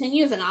relationship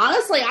continues. And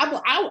honestly,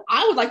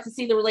 I would like to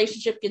see the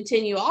relationship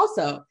continue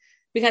also,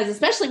 because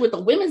especially with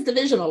the women's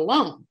division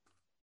alone.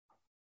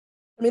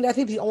 I mean, I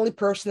think the only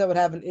person that would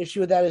have an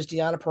issue with that is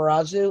Deonna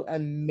Purrazzo,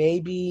 and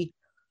maybe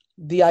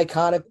the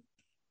Iconic,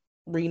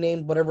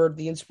 renamed, whatever,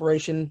 the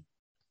Inspiration.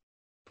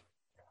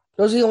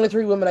 Those are the only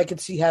 3 women I could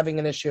see having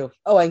an issue.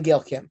 Oh, and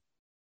Gail Kim.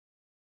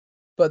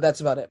 But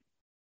that's about it.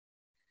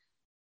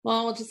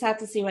 Well, we'll just have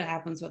to see what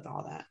happens with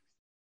all that.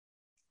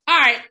 All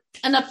right,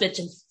 enough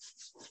bitching.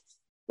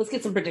 Let's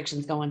get some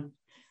predictions going.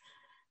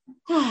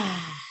 All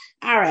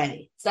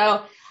righty. So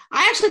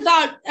I actually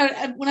thought,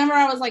 whenever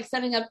I was like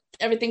setting up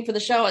everything for the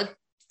show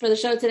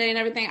today and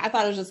everything, I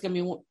thought it was just going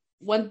to be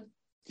one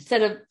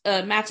set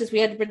of matches we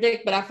had to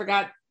predict, but I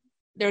forgot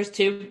there's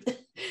 2.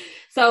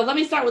 So let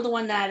me start with the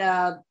one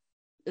that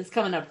is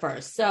coming up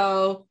first.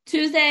 So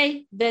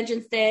Tuesday,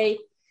 Vengeance Day,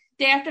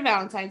 day after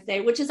Valentine's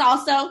Day, which is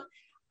also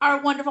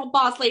our wonderful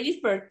boss lady's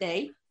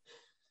birthday.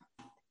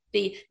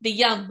 The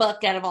young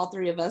buck out of all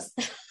 3 of us.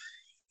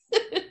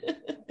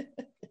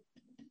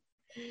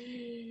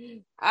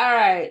 All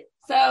right.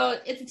 So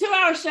it's a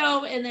 2-hour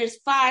show, and there's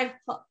 5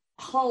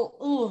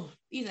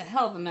 these are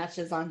hell of a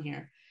matches on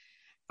here.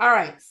 All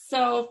right.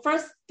 So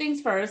first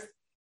things first,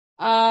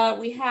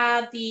 we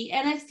have the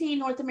NXT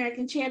North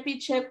American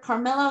Championship,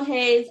 Carmelo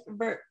Hayes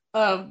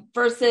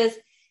versus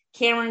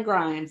Cameron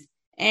Grimes.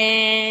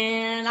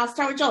 And I'll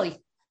start with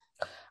Jolie.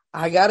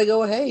 I got to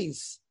go with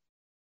Hayes.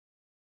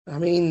 I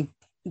mean,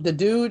 the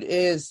dude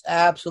is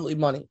absolutely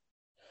money.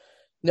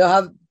 You know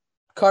how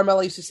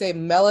Carmelo used to say,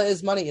 Mella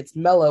is money? It's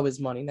Mello is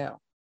money now.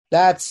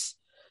 That's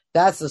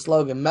the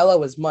slogan.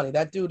 Mello is money.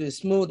 That dude is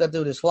smooth. That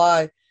dude is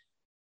fly.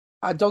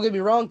 Don't get me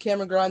wrong,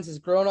 Cameron Grimes has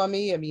grown on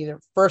me. I mean, at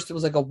first it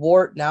was like a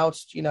wart. Now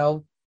it's,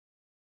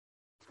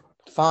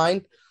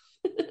 fine.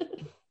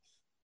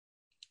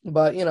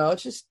 But,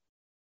 it's just,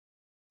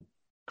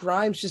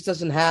 Grimes just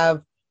doesn't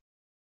have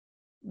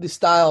the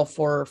style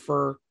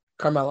for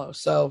Carmelo.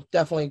 So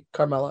definitely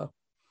Carmelo.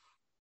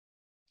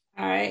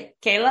 All right.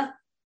 Kayla?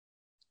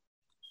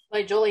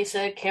 Like Jolie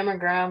said, Cameron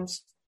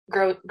Grimes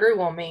grew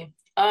on me.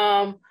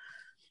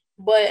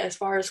 But as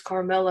far as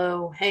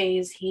Carmelo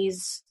Hayes, he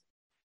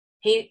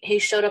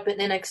showed up in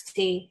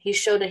NXT. He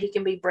showed that he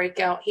can be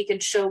breakout. He can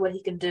show what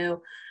he can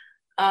do.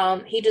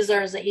 He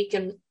deserves that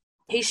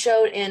he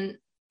showed and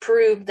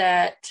proved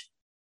that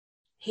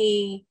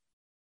he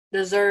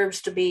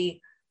deserves to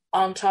be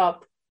on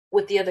top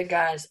with the other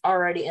guys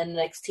already in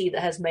NXT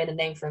that has made a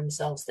name for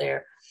themselves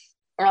there.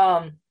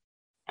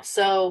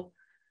 So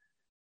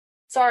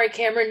sorry,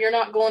 Cameron, you're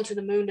not going to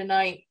the moon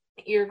tonight.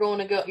 You're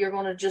going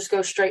to just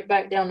go straight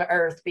back down to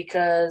earth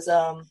because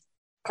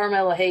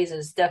Carmelo Hayes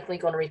is definitely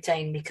going to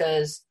retain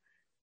because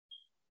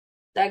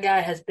that guy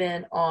has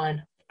been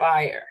on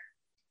fire.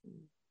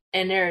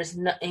 And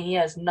he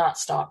has not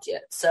stopped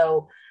yet.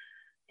 So,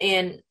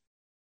 and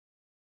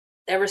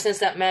ever since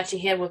that match he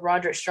had with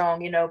Roderick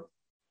Strong,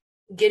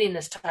 getting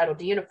this title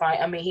to unify,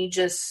 I mean,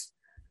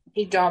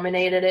 he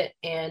dominated it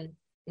and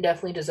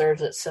definitely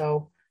deserves it.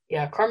 So,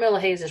 yeah, Carmelo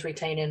Hayes is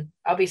retaining.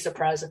 I'll be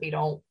surprised if he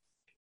don't.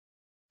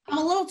 I'm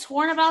a little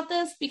torn about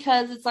this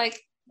because it's like,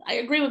 I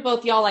agree with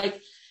both y'all.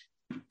 Like,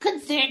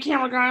 couldn't stand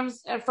Cameron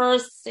Grimes at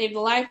first, saved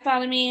the life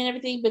out of me and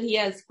everything, but he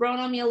has grown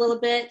on me a little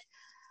bit.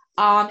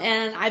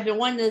 And I've been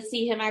wanting to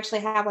see him actually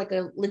have like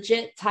a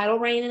legit title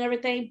reign and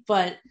everything,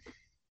 but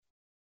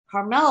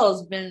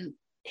Carmelo's been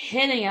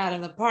hitting out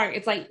of the park.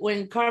 It's like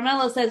when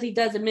Carmelo says he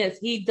doesn't miss,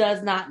 he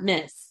does not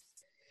miss.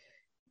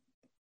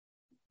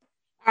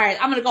 All right,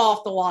 I'm going to go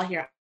off the wall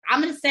here.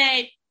 I'm going to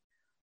say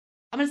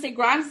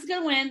Grimes is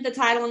going to win the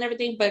title and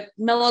everything, but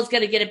Melo's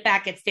going to get it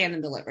back at Stand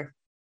and Deliver.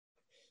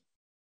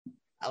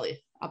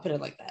 I'll put it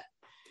like that.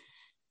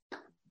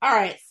 All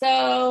right,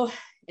 so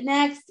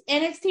next,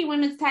 NXT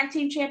Women's Tag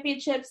Team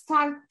Championships,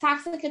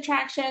 Toxic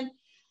Attraction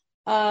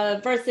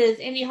versus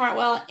Indy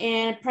Hartwell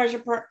and Persia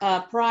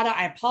Parada.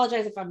 I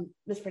apologize if I'm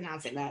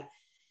mispronouncing that.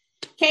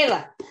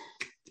 Kayla.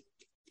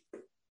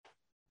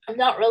 I'm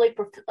not really,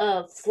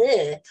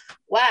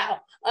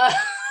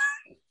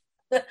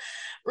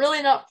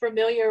 really not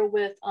familiar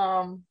with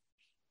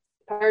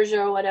Persia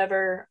or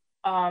whatever,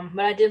 but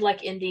I did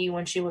like Indy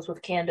when she was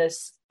with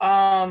Candice.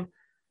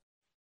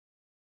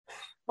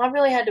 I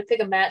really had to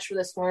pick a match for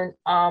this one.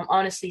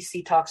 Honestly,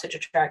 see Toxic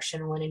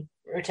Attraction winning,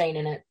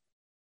 retaining it.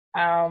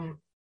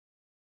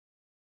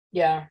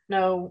 Yeah,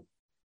 no,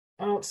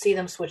 I don't see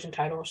them switching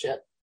titles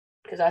yet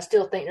because I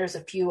still think there's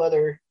a few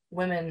other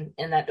women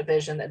in that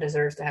division that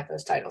deserves to have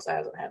those titles. I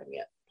haven't had them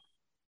yet.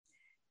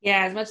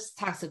 Yeah, as much as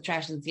Toxic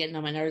Attraction's getting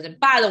on my nerves. And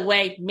by the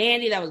way,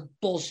 Mandy, that was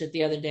bullshit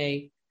the other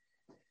day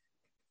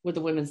with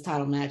the women's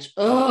title match.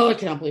 Oh, I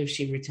cannot believe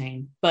she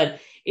retained.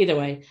 But either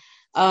way,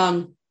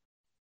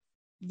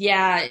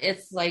 yeah,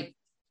 it's like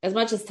as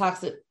much as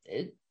Toxic,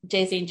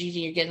 JC and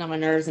Gigi are getting on my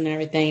nerves and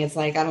everything. It's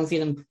like I don't see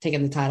them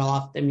taking the title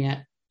off them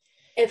yet.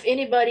 If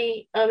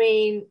anybody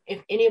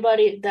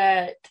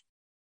that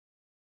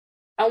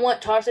I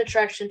want Toxic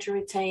Attraction to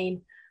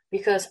retain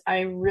because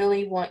I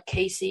really want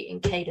Casey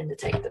and Kaden to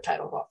take the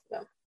titles off of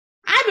them.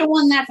 I've been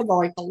wanting that for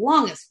the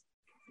longest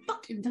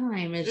fucking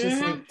time. It's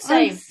just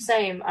like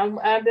same.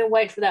 I've been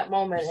waiting for that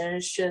moment, and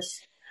it's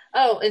just.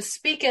 Oh, and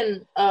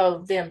speaking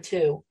of them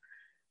too,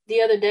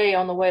 the other day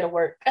on the way to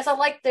work, as I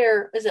like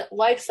is it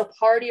Life's a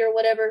Party or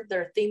whatever,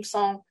 their theme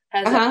song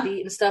has that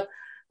beat and stuff. I'm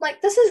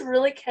like, this is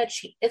really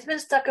catchy. It's been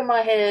stuck in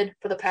my head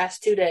for the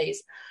past 2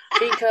 days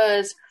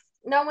because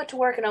I went to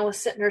work and I was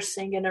sitting there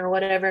singing or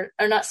whatever,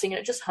 or not singing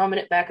it, just humming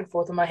it back and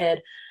forth in my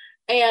head.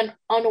 And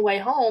on the way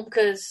home,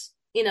 because,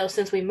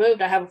 since we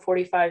moved, I have a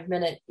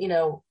 45-minute,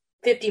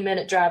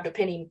 50-minute drive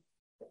depending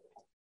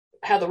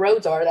how the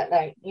roads are that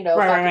night, if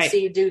I can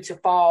see due to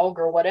fog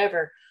or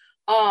whatever.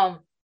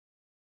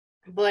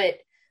 But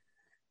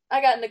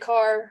I got in the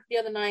car the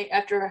other night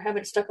after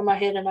having it stuck in my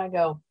head and I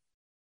go,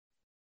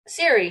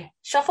 Siri,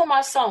 shuffle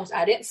my songs.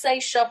 I didn't say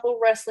shuffle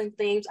wrestling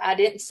themes. I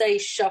didn't say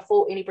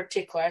shuffle any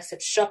particular. I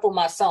said shuffle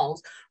my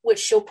songs, which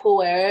she'll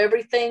pull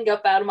everything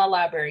up out of my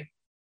library.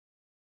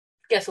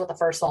 Guess what the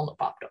first song that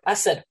popped up? I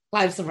said,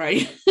 Life's a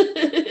Party.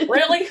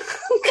 Really?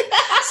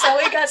 So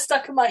it got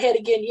stuck in my head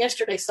again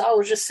yesterday. So I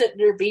was just sitting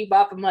there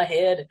bebopping my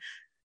head.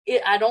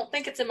 I don't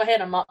think it's in my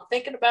head. I'm not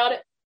thinking about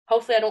it.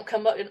 Hopefully I don't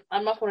come up.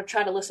 I'm not going to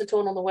try to listen to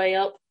it on the way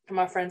up to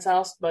my friend's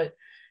house. But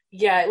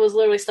yeah, it was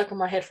literally stuck in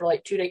my head for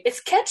like 2 days. It's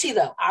catchy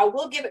though. I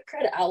will give it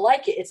credit. I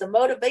like it. It's a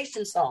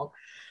motivation song.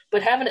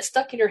 But having it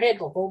stuck in your head,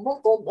 boom,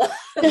 boom, boom.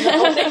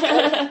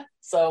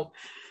 So,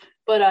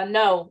 but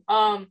no.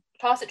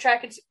 Toxic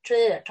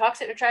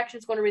Attraction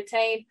is going to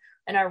retain,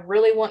 and I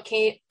really want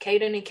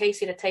Kaden and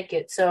Casey to take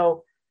it.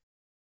 So,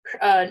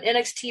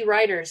 NXT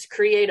writers,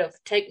 creative,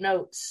 take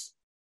notes,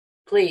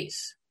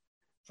 please.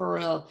 For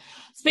real.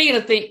 Speaking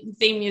of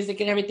theme music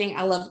and everything,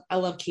 I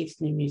love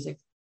Keith's new music.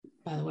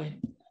 By the way,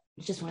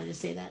 I just wanted to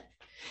say that.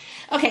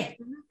 Okay,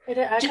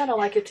 I kind of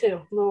like it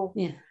too.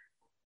 Yeah.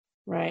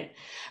 Right.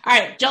 All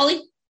right,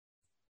 Jolie.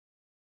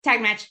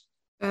 Tag match.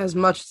 As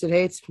much as it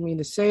hates me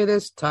to say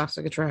this,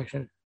 Toxic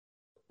Attraction.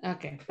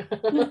 Okay.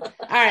 All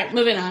right,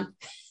 moving on.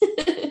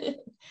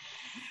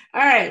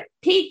 All right,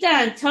 Pete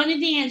Dunne, Tony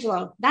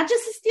D'Angelo. Not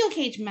just a steel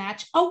cage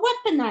match, a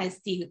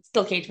weaponized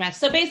steel cage match.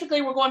 So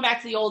basically, we're going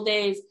back to the old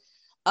days.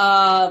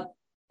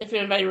 If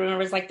anybody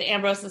remembers, like the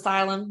Ambrose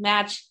Asylum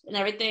match and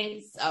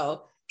everything.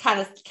 So kind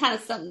of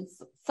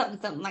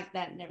something like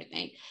that and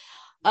everything.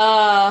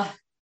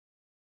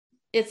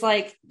 it's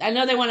like I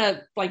know they want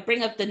to like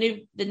bring up the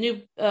new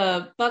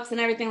Bucks and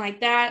everything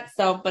like that.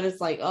 So, but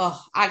it's like,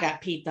 oh, I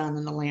got Pete Dunne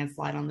in the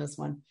landslide on this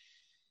one.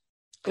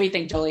 What do you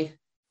think, Jolie?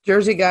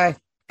 Jersey guy,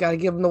 got to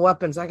give him the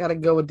weapons. I got to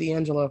go with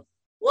D'Angelo.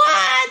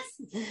 What?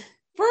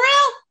 For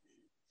real?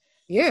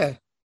 Yeah.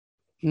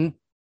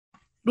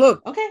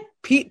 Look, okay.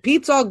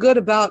 Pete's all good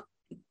about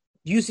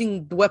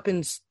using the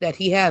weapons that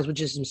he has,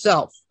 which is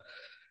himself.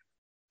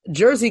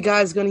 Jersey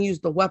guy's going to use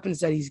the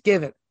weapons that he's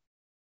given.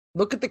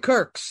 Look at the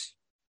Kirks.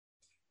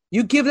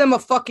 You give them a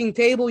fucking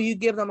table, you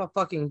give them a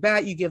fucking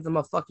bat, you give them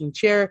a fucking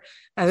chair,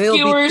 and they'll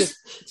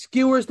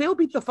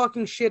beat the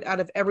fucking shit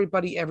out of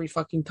everybody every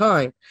fucking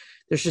time.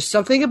 There's just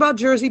something about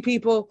Jersey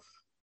people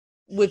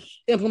with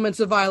implements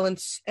of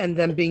violence and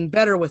them being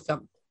better with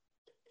them.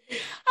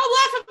 I'm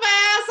laughing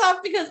my ass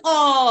off because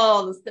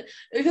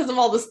of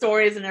all the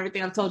stories and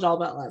everything I've told y'all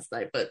about last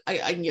night. But I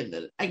can get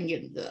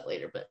into that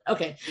later. But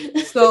okay.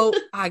 So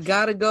I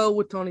gotta go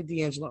with Tony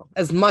D'Angelo.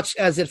 As much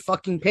as it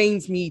fucking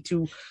pains me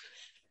to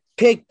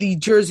pick the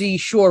Jersey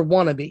Shore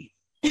wannabe,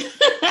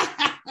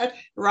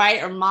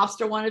 right? Or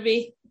mobster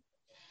wannabe.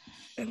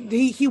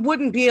 He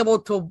wouldn't be able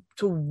to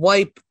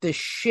wipe the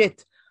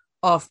shit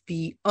off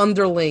the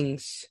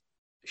underlings'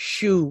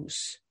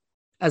 shoes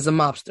as a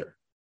mobster.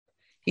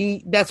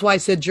 That's why I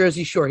said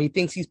Jersey Shore. He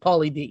thinks he's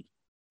Paulie D.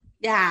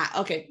 Yeah.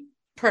 Okay.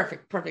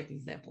 Perfect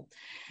example.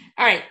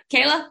 All right,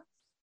 Kayla.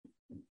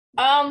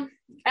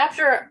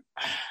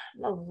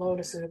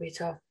 This is gonna be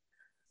tough.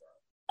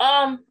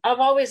 I've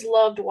always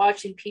loved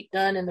watching Pete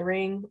Dunne in the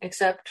ring,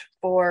 except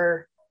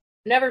for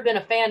never been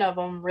a fan of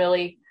him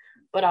really,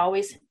 but I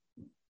always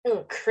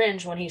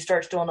cringe when he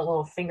starts doing a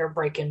little finger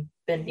breaking,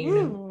 bending,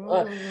 and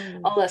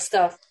all that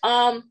stuff.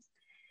 I'm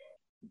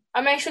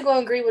actually going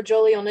to agree with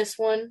Jolie on this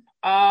one.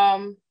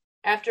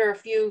 After a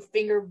few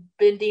finger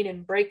bending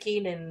and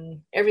breaking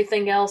and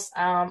everything else,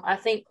 I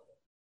think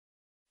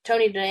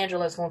Tony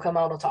D'Angelo is going to come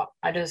out on top.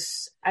 I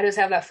just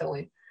have that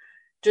feeling.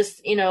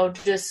 Just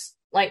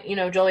like,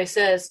 Jolie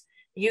says,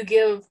 you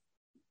give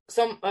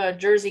some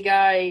Jersey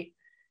guy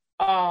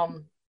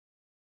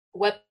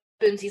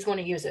weapons, he's going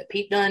to use it.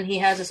 Pete Dunne, he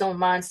has his own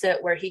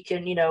mindset where he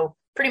can,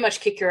 pretty much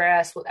kick your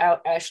ass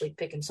without actually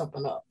picking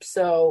something up.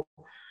 So,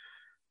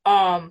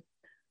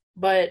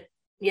 but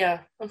yeah,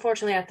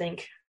 unfortunately, I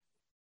think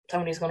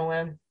Tony's going to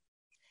win.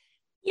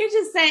 You're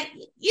just saying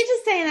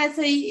that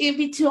so it'd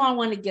be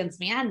 2-on-1 against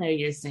me. I know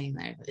you're saying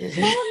that.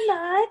 No, I'm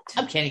not.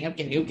 I'm kidding.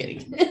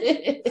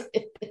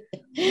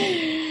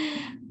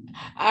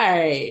 All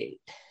right.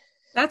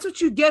 That's what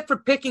you get for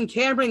picking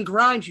Cameron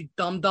Grimes, you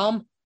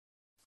dum-dum.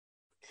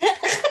 I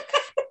said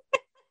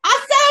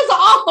it was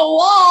off the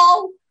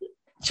wall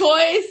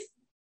choice.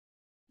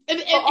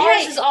 And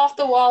ours is off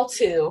the wall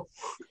too.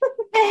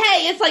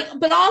 Hey, it's like,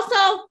 but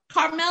also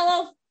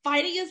Carmelo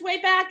fighting his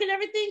way back and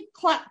everything,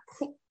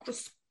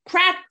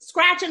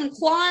 scratching and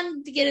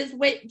clawing to get his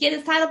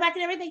title back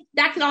and everything.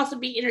 That could also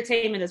be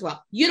entertainment as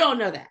well. You don't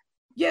know that.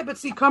 Yeah, but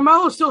see,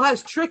 Carmelo still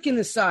has Trick in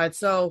his side,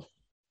 so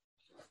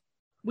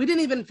we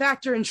didn't even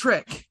factor in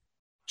Trick.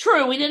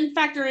 True, we didn't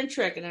factor in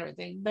Trick and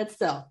everything, but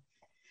still.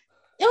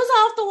 It was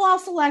off the wall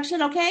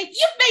selection, okay?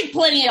 You've made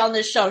plenty on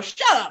this show.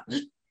 Shut up.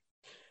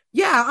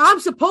 Yeah, I'm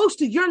supposed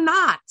to. You're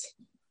not.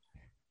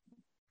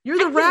 You're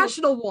the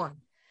rational one.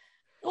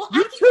 Well,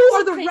 you two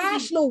are the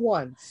rational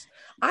ones.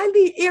 I'm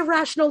the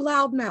irrational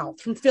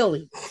loudmouth from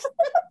Philly.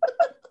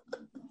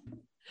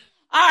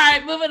 All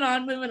right, moving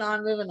on.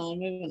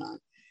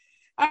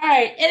 All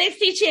right,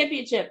 NXT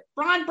Championship.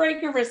 Braun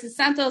Breaker versus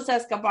Santos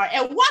Escobar.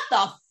 And what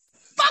the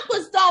fuck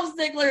was Dolph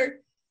Ziggler?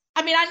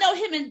 I mean, I know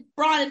him and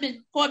Braun have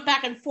been going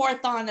back and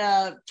forth on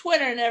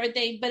Twitter and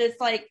everything, but it's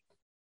like,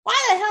 why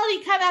the hell did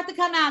he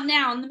come out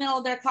now in the middle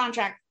of their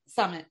contract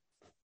summit?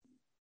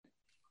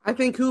 I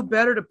think who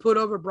better to put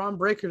over Braun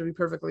Breaker, to be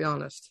perfectly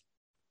honest.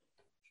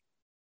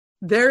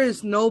 There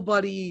is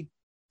nobody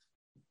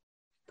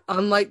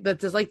unlike that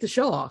does like to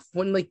show off.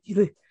 When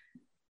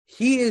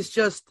he is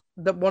just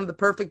one of the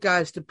perfect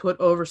guys to put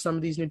over some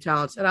of these new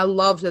talents. And I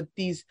love that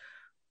these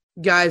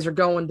guys are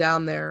going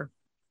down there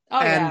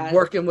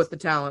working with the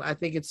talent. I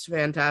think it's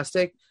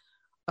fantastic.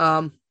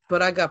 But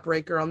I got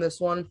Breaker on this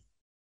one.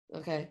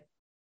 Okay.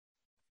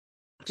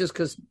 Just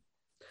because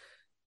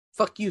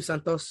fuck you,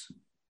 Santos.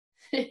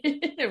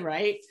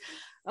 Right?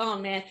 Oh,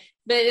 man.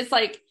 But it's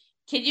like,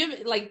 can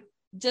you, like,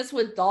 just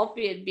with Dolph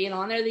being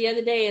on there the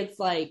other day, it's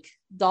like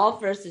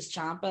Dolph versus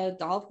Ciampa,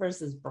 Dolph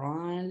versus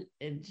Braun,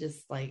 and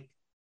just like,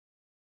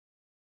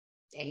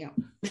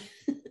 damn.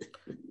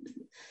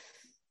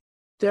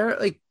 They're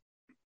like,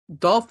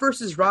 Dolph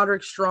versus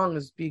Roderick Strong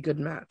is be a good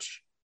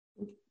match.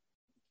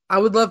 I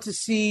would love to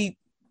see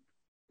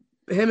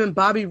him and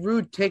Bobby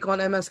Roode take on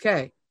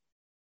MSK.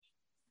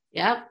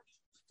 Yep,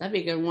 that'd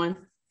be a good one.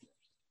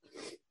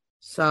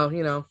 So,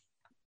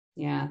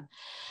 Yeah.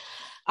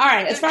 All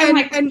right. As far as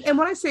and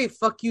when I say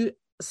fuck you,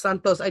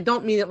 Santos, I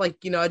don't mean it like,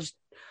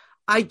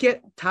 I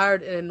get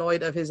tired and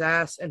annoyed of his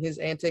ass and his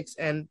antics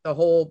and his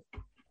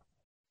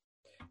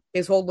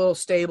whole little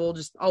stable,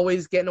 just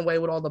always getting away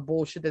with all the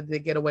bullshit that they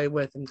get away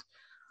with. And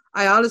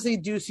I honestly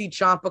do see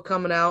Ciampa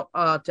coming out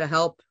to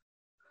help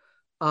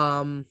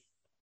And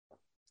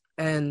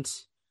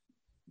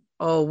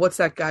oh, what's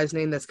that guy's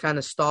name that's kind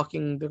of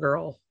stalking the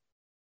girl?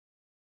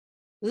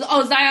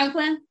 Oh, Zion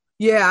Quinn?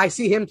 Yeah, I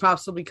see him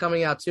possibly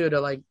coming out too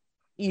to like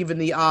even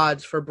the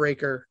odds for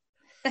Breaker.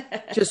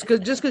 just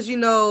because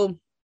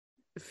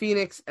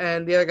Phoenix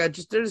and the other guy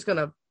they're just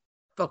gonna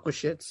fuck with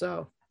shit.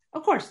 So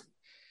of course,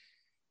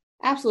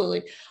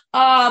 absolutely.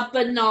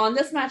 But no, on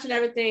this match and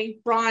everything,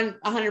 Braun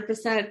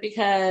 100%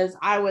 because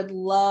I would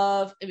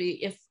love. I mean,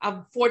 if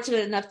I'm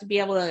fortunate enough to be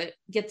able to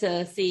get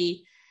to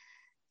see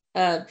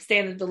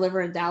Stand and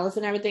Deliver in Dallas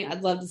and everything,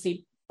 I'd love to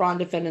see Braun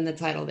defending the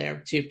title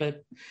there too.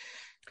 But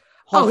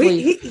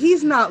hopefully,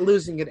 he's not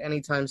losing it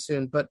anytime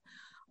soon. But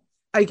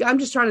I'm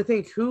just trying to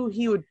think who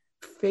he would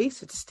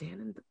face at Stand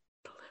and Deliver.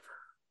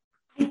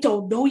 I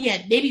don't know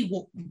yet.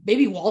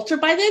 Maybe Walter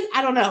by then.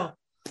 I don't know.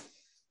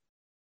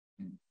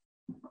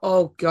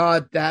 Oh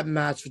God, that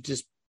match would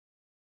just.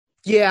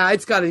 Yeah,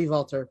 it's got to be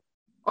Walter.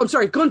 I'm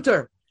sorry,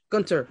 Gunther.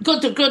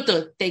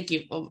 Thank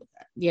you. Oh,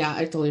 yeah,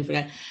 I totally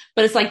forgot.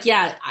 But it's like,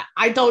 yeah,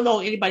 I don't know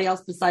anybody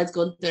else besides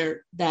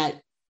Gunther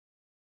that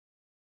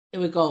it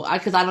would go,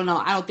 because I don't know.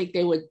 I don't think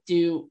they would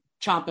do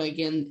Ciampa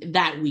again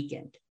that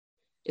weekend,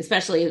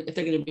 especially if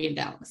they're going to be in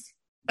Dallas.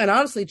 And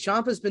honestly,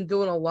 Ciampa's been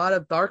doing a lot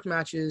of dark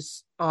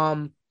matches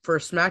for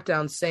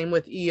SmackDown. Same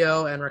with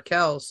Io and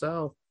Raquel.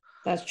 So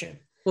that's true.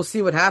 We'll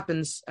see what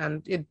happens.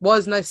 And it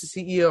was nice to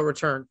see Io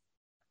return.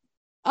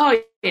 Oh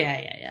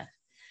yeah.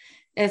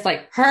 It's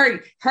like her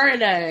and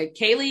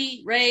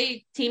Kaylee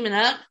Ray teaming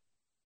up.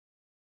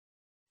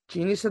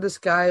 Genius of this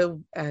guy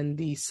and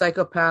the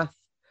psychopath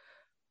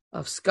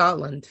of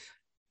Scotland.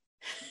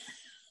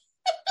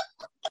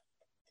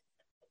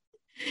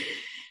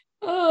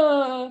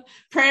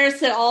 Prayers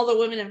to all the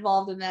women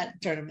involved in that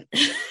tournament.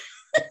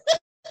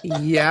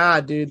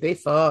 Yeah, dude, they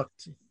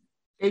fucked.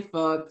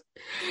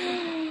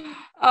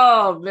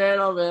 Oh man.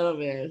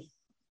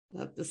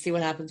 We'll have to see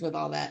what happens with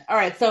all that. All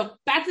right, so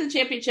back to the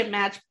championship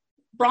match.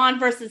 Braun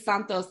versus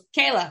Santos.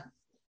 Kayla.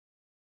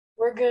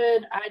 We're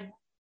good.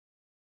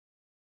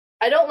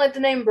 I don't like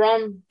the name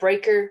Braun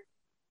Breaker,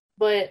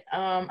 but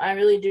I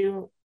really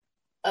do,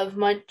 of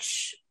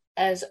much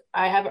as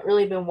I haven't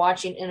really been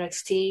watching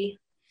NXT.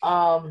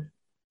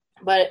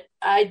 But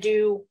I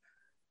do,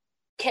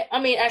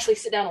 actually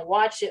sit down and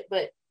watch it,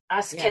 but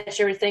I catch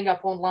everything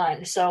up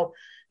online. So,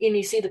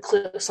 you see the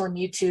clips on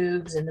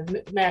YouTubes and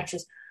the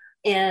matches.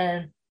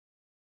 And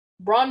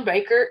Braun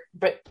Breaker,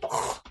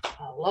 oh,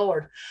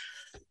 Lord.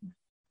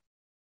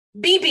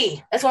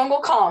 BB. That's what I'm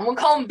going to call him. I'm going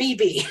to call him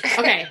BB.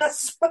 Okay.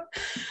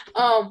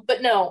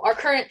 But no, our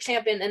current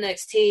champion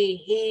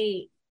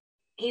NXT,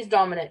 he's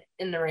dominant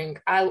in the ring.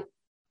 I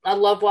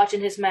love watching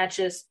his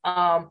matches.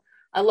 I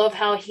love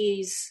how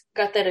he's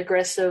got that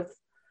aggressive,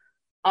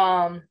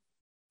 or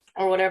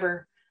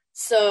whatever.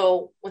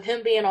 So with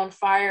him being on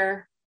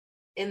fire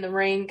in the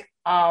ring,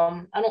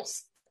 I don't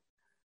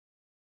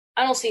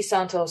see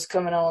Santos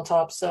coming out on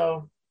top.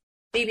 So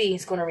BB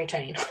is going to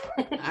retain.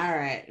 All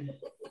right.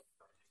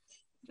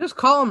 Just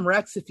call him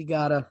Rex if you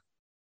gotta.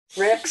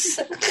 Rex.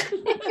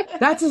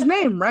 That's his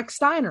name, Rex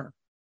Steiner.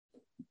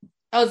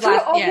 Oh,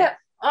 yeah. Yeah.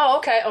 Oh,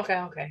 okay.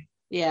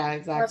 Yeah,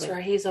 exactly. That's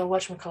right. He's a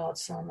whatchamacallit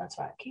son. That's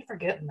right. I keep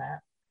forgetting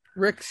that.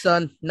 Rick's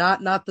son,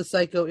 not the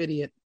psycho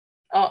idiot.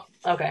 Oh,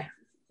 okay.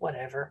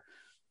 Whatever.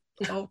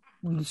 Oh,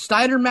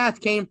 Steiner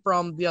math came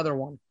from the other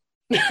one.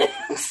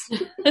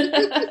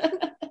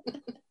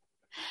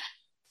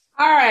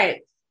 All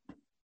right.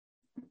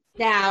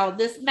 Now,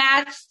 this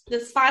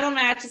final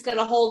match is going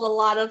to hold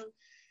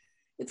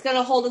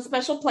a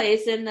special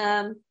place in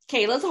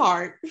Kayla's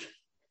heart.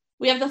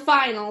 We have the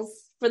finals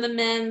for the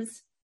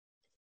men's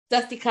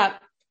Dusty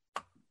Cup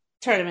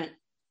tournament.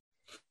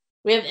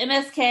 We have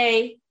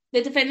MSK,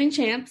 the defending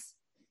champs,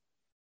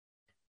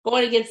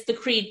 going against the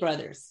Creed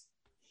brothers.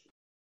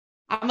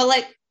 I'm going to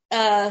let,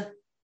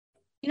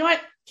 you know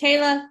what,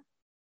 Kayla,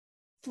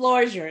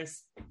 floor is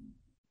yours.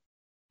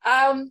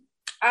 I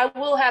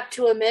will have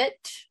to admit,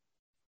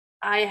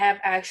 I have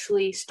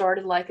actually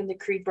started liking the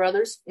Creed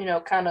brothers,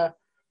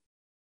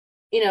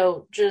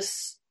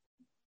 just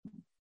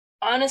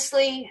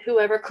honestly,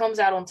 whoever comes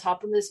out on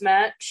top in this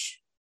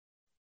match,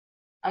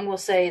 I'm going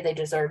to say they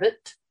deserve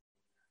it.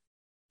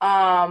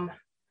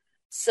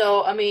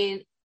 So,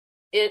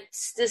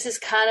 this is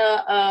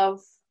kind of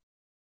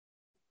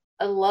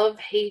a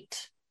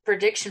love-hate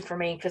prediction for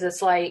me, because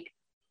it's like,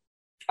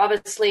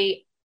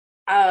 obviously,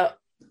 if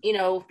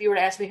you were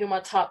to ask me who my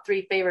top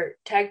 3 favorite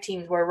tag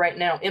teams were right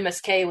now,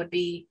 MSK would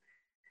be,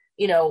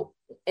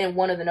 in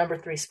one of the number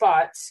 3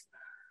 spots.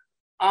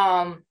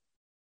 And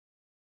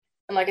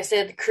like I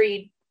said, the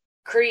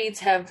Creeds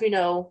have,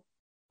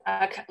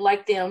 I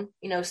like them,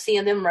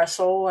 seeing them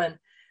wrestle and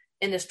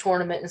in this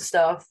tournament and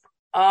stuff.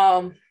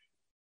 Let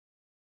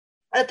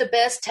the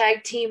best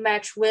tag team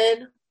match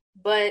win,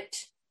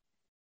 but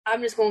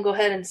I'm just going to go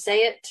ahead and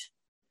say it.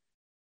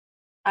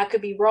 I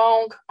could be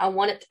wrong. I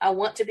want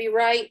to be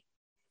right.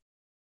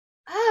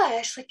 I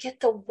actually get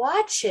to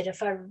watch it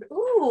I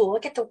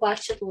get to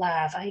watch it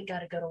live. I ain't got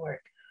to go to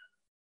work.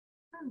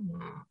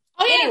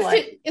 Oh, yeah,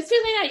 anyway. It's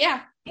Tuesday night,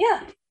 yeah.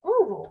 Yeah.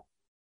 Ooh.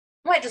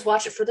 Might just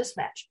watch it for this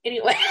match.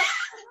 Anyway.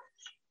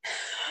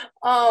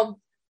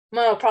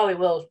 No, probably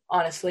will,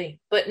 honestly.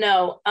 But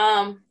no,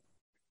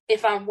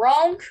 if I'm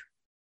wrong,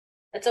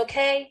 that's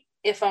okay.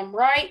 If I'm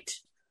right,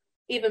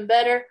 even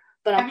better.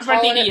 But I'm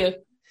calling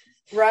it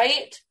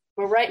right.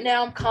 But right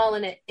now, I'm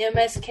calling it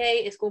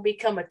MSK is going to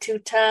become a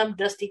 2-time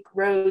Dusty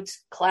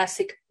Rhodes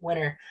Classic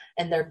winner.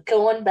 And they're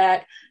going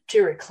back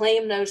to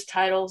reclaim those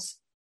titles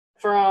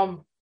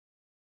from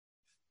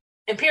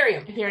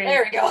Imperium.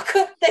 There we go. I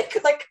couldn't think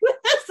of, like, who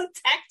has the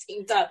tag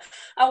team title?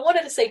 I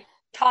wanted to say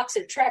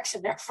Toxic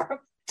Attraction there for a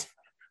minute.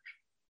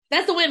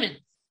 That's the women.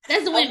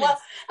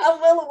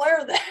 I'm well aware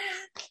of that.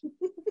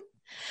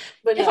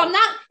 But if I'm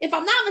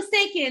not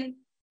mistaken,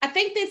 I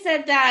think they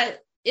said that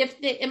if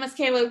the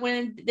MSK would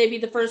win, they'd be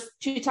the first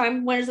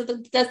 2-time winners of the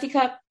Dusty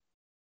Cup.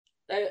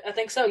 I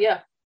think so. Yeah.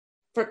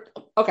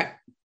 Okay.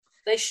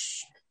 They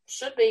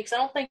should be, because I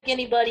don't think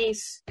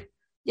anybody's.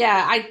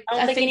 Yeah, I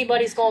don't think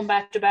anybody's going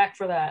back to back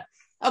for that.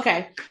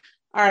 Okay.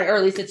 All right, or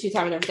at least a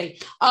 2-time and everything.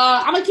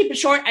 I'm gonna keep it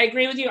short. I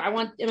agree with you. I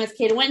want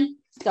MSK to win,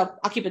 so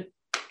I'll keep it.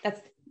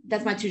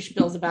 That's my 2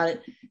 spills about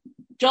it.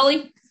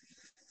 Jolie?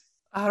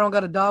 I don't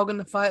got a dog in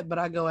the fight, but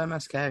I go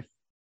MSK.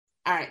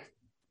 All right.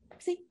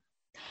 See?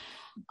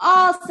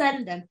 All said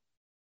and done.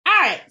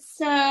 All right.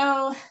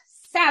 So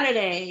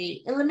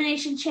Saturday,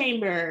 Elimination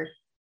Chamber.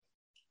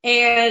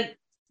 And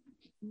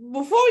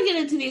before we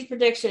get into these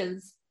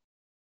predictions,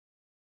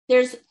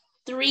 there's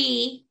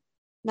 3,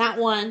 not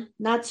 1,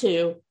 not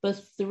 2,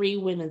 but 3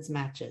 women's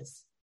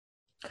matches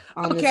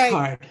on this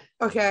card.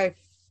 Okay.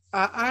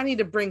 I need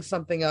to bring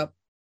something up.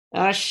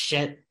 Oh,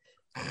 shit.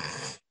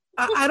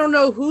 I don't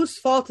know whose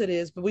fault it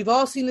is, but we've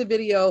all seen the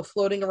video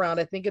floating around.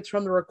 I think it's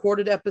from the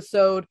recorded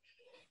episode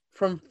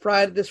from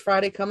this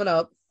Friday coming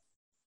up.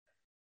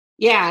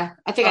 Yeah,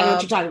 I think I know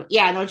what you're talking about.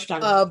 Yeah, I know what you're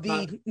talking about.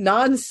 The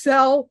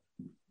non-sell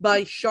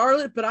by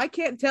Charlotte, but I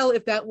can't tell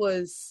if that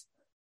was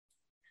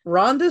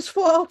Ronda's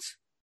fault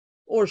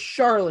or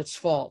Charlotte's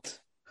fault.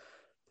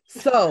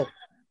 So,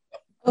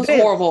 it was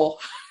horrible.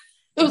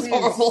 It was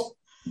horrible.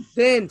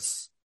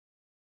 Vince,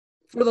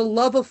 for the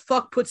love of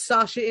fuck, put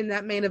Sasha in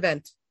that main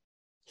event.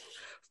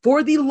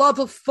 For the love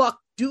of fuck,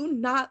 do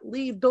not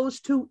leave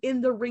those 2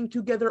 in the ring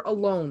together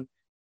alone.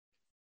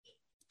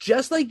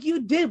 Just like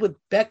you did with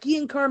Becky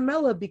and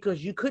Carmella,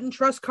 because you couldn't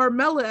trust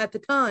Carmella at the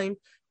time,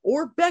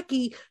 or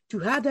Becky, to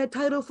have that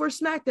title for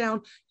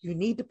SmackDown, you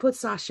need to put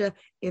Sasha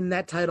in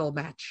that title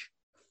match.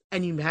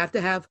 And you have to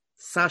have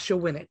Sasha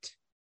win it.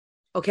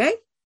 Okay?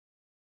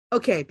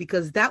 Okay,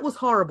 because that was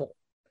horrible.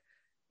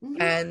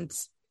 Mm-hmm. And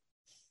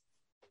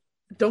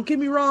don't get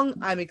me wrong,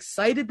 I'm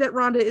excited that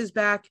Ronda is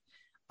back.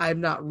 I'm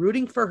not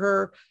rooting for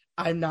her.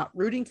 I'm not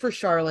rooting for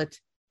Charlotte.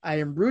 I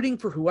am rooting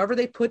for whoever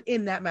they put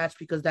in that match,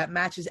 because that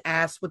match is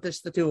ass with the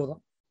 2 of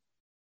them.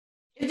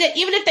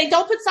 Even if they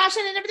don't put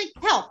Sasha in and everything,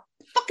 hell,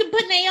 fucking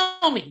put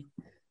Naomi.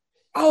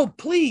 Oh,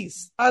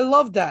 please. I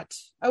love that.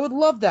 I would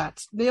love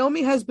that.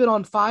 Naomi has been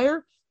on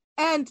fire.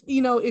 And,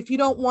 if you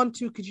don't want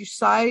to, could you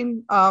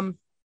sign Ariana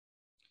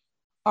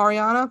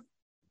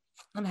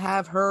and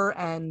have her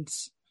and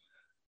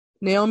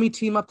Naomi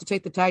team up to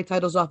take the tag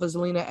titles off of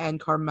Zelina and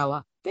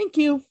Carmella? Thank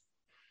you.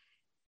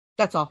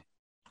 That's all.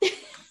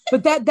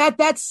 But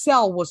that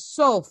sell was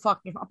so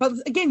fucking. But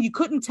again, you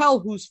couldn't tell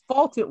whose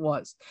fault it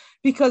was,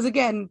 because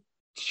again,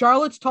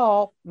 Charlotte's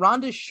tall,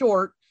 Ronda's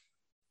short,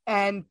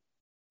 and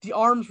the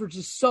arms were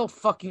just so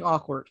fucking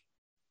awkward.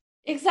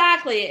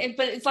 Exactly,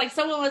 but it's like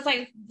someone's gonna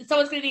need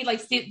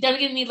they're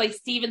gonna need like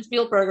Steven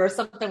Spielberg or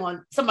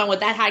someone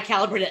with that high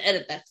caliber to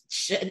edit that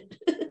shit.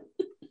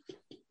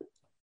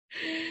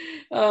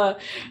 All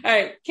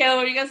right, Kayla,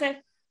 what are you gonna say?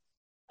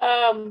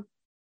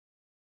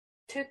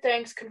 2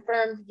 things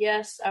confirmed.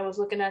 Yes, I was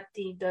looking at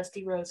the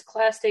Dusty Rhodes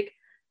Classic.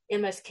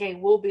 MSK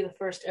will be the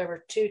first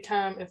ever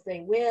 2-time if they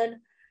win.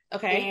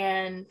 Okay.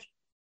 And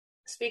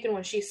speaking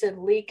when she said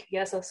leak,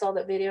 yes, I saw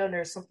that video, and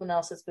there's something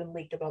else that's been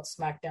leaked about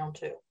SmackDown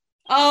too.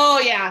 Oh,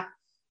 yeah.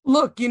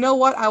 Look, you know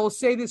what? I will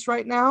say this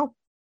right now.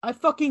 I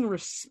fucking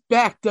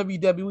respect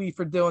WWE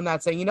for doing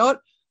that, saying, you know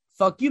what?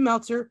 Fuck you,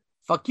 Meltzer.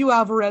 Fuck you,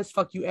 Alvarez.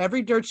 Fuck you,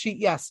 every dirt sheet.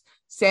 Yes,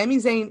 Sami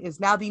Zayn is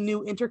now the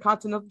new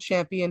Intercontinental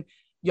Champion.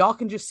 Y'all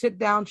can just sit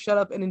down, shut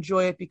up, and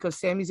enjoy it, because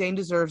Sami Zayn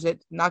deserves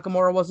it.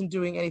 Nakamura wasn't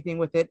doing anything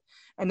with it.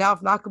 And now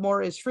if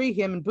Nakamura is free,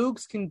 him and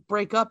Boogs can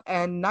break up,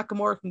 and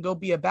Nakamura can go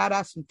be a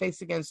badass and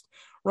face against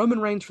Roman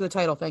Reigns for the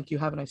title. Thank you.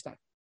 Have a nice day.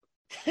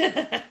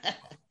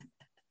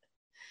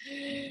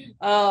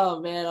 Oh,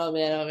 man. All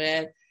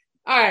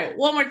right,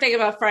 one more thing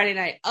about Friday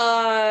night.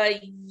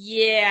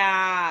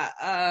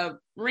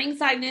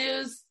 Ringside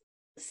News,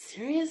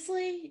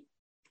 seriously?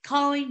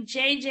 Calling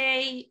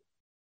JJ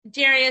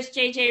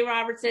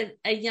Robertson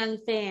a young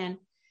fan.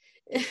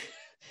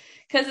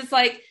 Because it's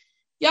like,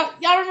 y'all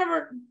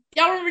remember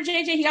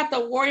JJ? He got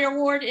the Warrior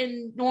Award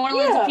in New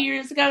Orleans a few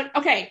years ago.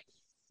 Okay.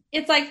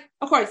 It's like,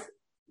 of course,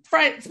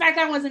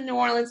 SmackDown was in New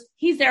Orleans.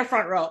 He's there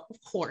front row,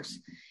 of course.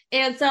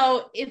 And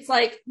so it's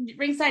like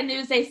Ringside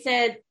News, they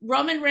said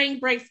Roman Reigns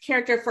breaks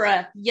character for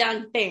a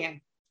young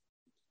fan.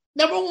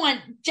 Number one,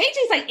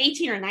 JJ's like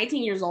 18 or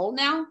 19 years old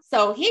now,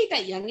 so he ain't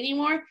that young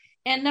anymore.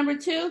 And number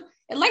two,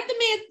 and like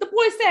the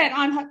boy said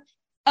on,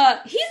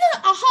 he's a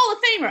Hall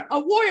of Famer, a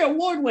Warrior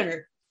Award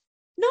winner.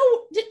 No,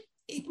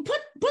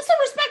 put some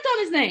respect on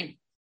his name.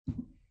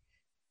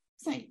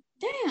 It's like,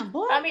 damn,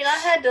 boy. I mean, I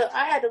had to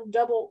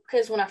double,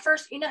 because when I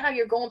first, you know how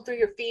you're going through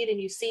your feed and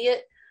you see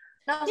it,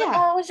 and I was like,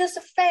 oh, I was just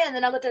a fan.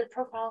 Then I looked at the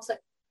profile, I was like,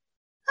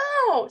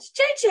 oh, it's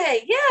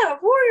JJ, yeah,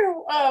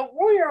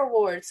 Warrior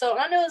Award. So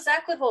I know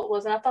exactly what it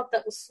was, and I thought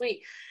that was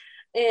sweet.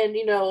 And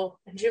and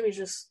Jimmy's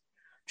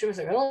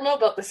like, I don't know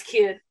about this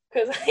kid,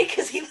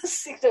 because he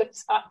was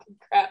talking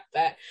crap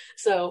back.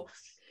 So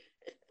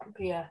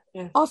yeah.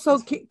 Also,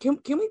 can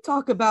we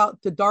talk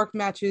about the dark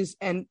matches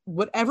and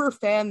whatever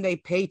fan they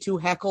pay to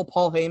heckle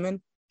Paul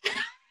Heyman?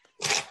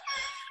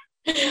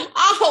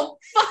 Oh,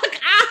 fuck.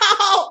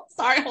 Ow.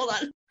 Sorry, hold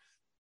on.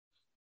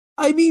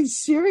 I mean,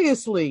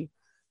 seriously,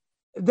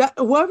 that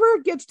whoever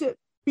gets to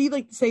be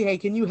like, say, hey,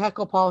 can you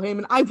heckle Paul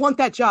Heyman? I want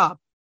that job.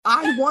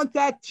 Because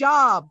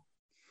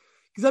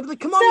I'd be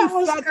like, come on,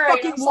 you fat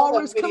fucking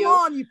walrus. Come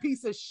on, you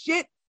piece of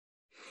shit.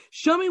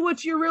 Show me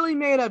what you're really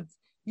made of.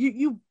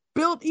 You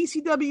built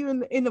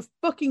ECW in the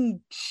fucking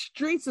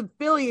streets of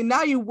Philly, and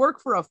now you work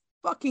for a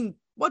fucking,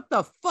 what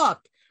the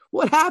fuck?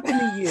 What happened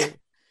to you?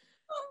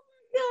 Oh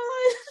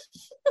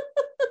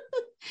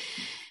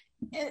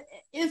my God.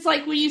 It's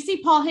like when you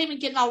see Paul Heyman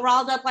getting all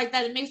riled up like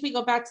that, it makes me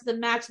go back to the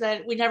match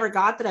that we never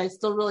got that I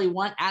still really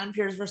want, Adam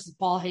Pearce versus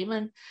Paul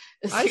Heyman.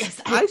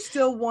 I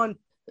still want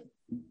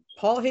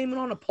Paul Heyman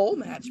on a pole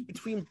match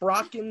between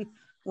Brock and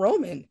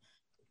Roman.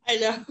 I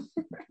know.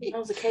 Right? That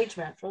was a cage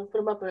match. Let's put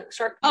him up a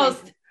shark.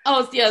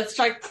 Oh yeah, the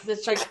strike.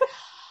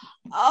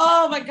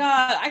 Oh my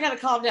God, I gotta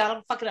calm down.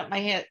 I'm fucking up my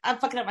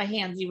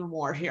hands even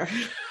more here.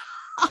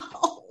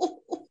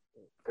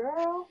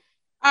 Girl.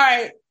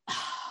 All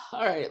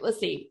right. Let's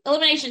see.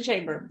 Elimination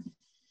Chamber.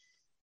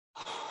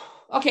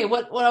 Okay,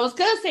 what I was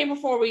gonna say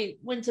before we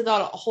went to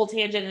the whole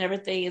tangent and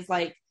everything is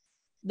like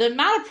the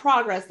amount of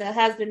progress that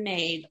has been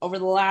made over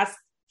the last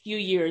few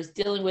years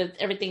dealing with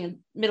everything in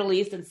Middle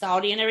East and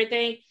Saudi and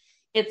everything.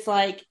 It's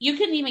like you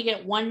couldn't even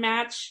get one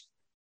match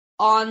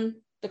on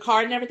the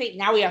card and everything.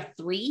 Now we have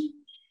 3.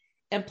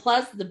 And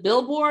plus the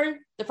billboard,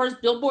 the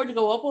first billboard to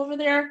go up over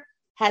there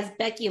has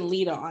Becky and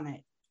Lita on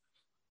it.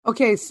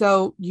 Okay,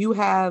 so you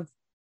have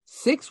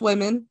 6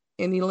 women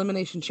in the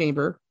Elimination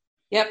Chamber.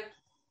 Yep.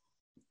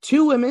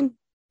 2 women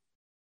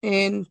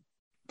in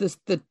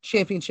the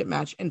championship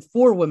match and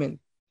 4 women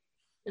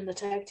in the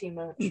tag team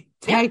match.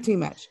 Team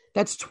match.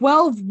 That's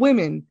 12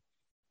 women.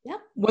 Yep.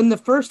 When the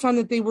first time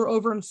that they were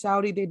over in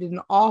Saudi, they did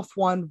an off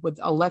one with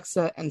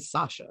Alexa and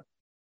Sasha.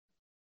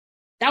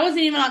 That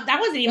wasn't even on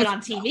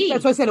TV.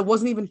 That's why I said it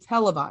wasn't even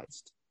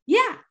televised.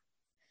 Yeah.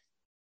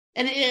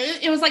 And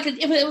it was like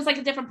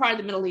a different part of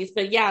the Middle East,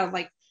 but yeah,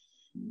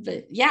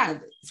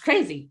 it's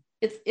crazy.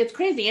 It's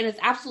crazy, and it's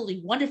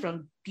absolutely wonderful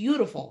and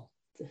beautiful.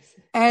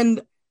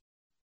 And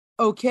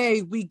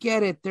okay, we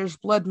get it. There's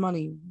blood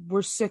money.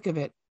 We're sick of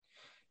it.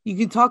 You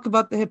can talk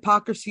about the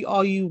hypocrisy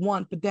all you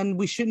want, but then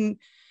we shouldn't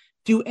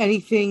do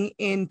anything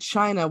in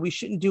China. We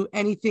shouldn't do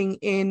anything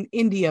in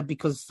India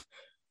because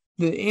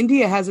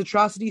India has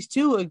atrocities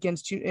too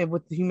against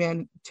with the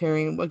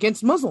humanitarian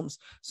against Muslims.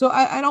 So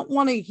I don't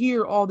want to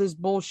hear all this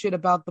bullshit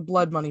about the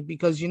blood money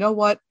because you know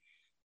what?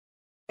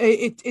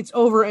 It's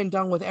over and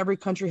done with. Every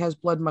country has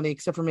blood money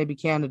except for maybe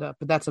Canada,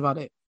 but that's about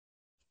it.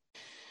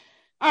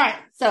 All right,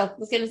 so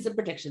let's get into some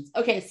predictions.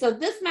 Okay, so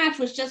this match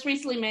was just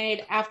recently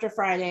made after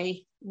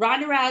Friday.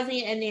 Ronda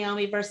Rousey and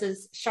Naomi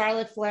versus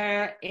Charlotte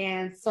Flair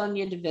and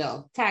Sonya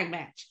Deville. Tag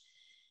match.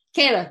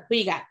 Kayla, who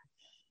you got?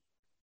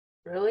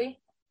 Really?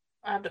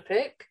 I have to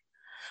pick?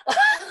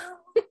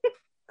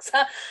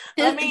 That's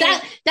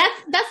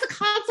the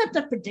concept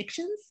of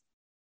predictions?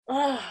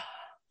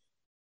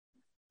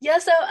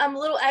 Yes, I'm a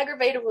little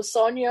aggravated with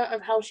Sonya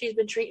of how she's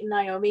been treating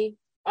Naomi.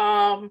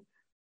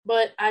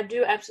 But I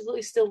do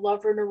absolutely still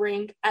love her in the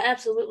ring. I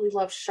absolutely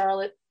love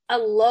Charlotte. I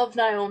love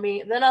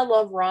Naomi. Then I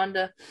love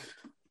Ronda.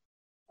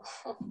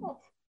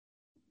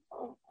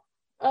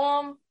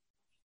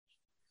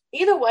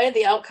 Either way,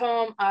 the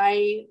outcome,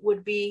 I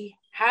would be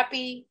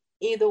happy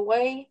either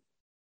way.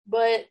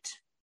 But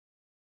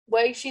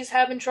way she's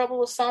having trouble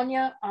with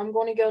Sonya, I'm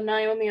going to go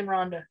Naomi and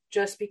Ronda.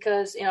 Just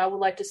because I would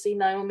like to see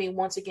Naomi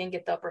once again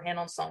get the upper hand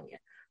on Sonya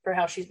for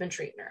how she's been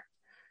treating her.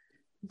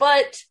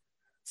 But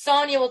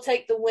Sonya will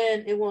take the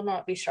win. It will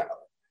not be Charlotte.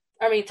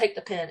 I mean, take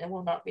the pin. It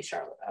will not be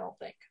Charlotte. I don't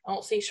think. I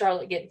don't see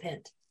Charlotte getting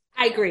pinned.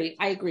 I agree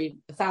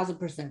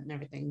 1,000% and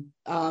everything.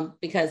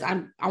 Because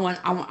I want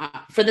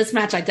for this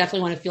match, I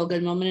definitely want a feel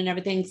good moment and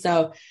everything.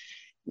 So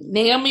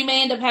Naomi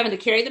may end up having to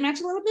carry the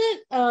match a little bit.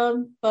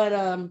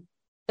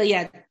 But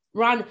yeah,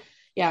 Ronda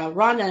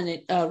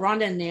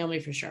and Naomi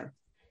for sure.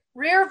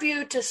 Rear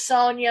view to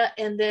Sonya,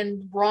 and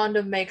then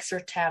Ronda makes her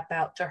tap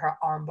out to her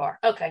armbar.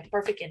 Okay,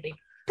 perfect ending.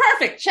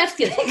 Perfect. Chef's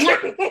kiss.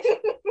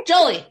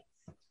 Jolie.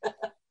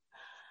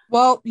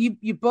 Well,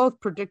 you both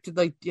predicted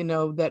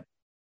that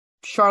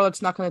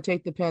Charlotte's not going to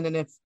take the pin, and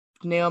if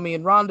Naomi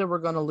and Ronda were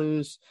going to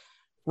lose,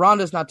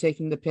 Ronda's not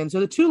taking the pin.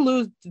 So the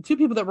two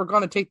people that were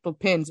going to take the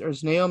pins are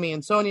Naomi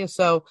and Sonya.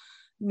 So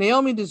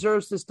Naomi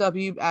deserves this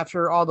W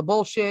after all the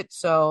bullshit.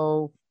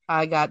 So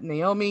I got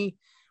Naomi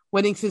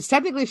winning, since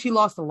technically she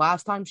lost the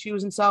last time she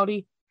was in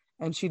Saudi,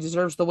 and she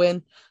deserves the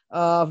win.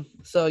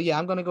 So yeah,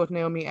 I'm gonna go with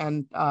Naomi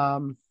and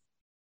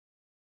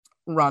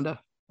Ronda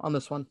on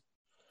this one.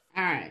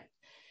 All right.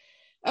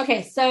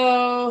 Okay,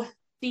 so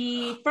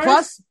the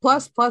first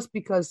plus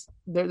because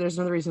there's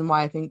another reason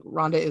why I think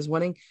Ronda is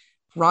winning.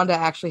 Ronda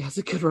actually has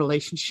a good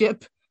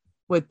relationship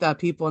with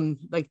people in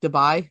like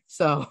Dubai,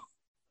 so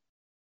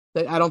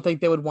I don't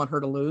think they would want her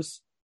to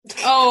lose.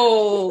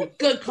 Oh,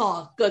 good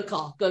call.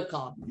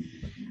 All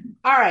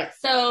right,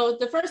 so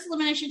the first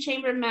Elimination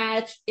Chamber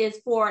match is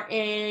for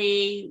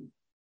a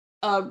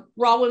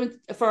Raw Women's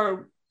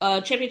for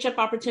a championship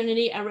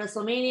opportunity at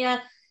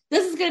WrestleMania.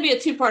 This is going to be a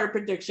two-part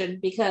prediction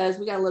because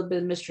we got a little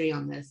bit of mystery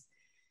on this.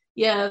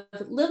 You have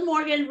Liv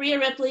Morgan, Rhea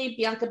Ripley,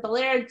 Bianca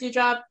Belair,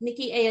 Doudrop,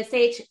 Nikki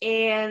ASH,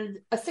 and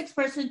a sixth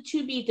person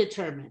to be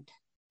determined.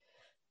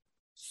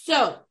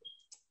 So,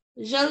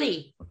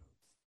 Jolie,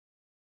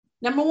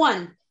 number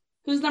 1,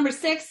 who's number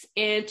 6?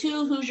 And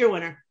 2, who's your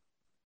winner?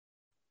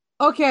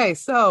 Okay,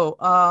 so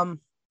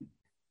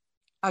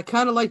I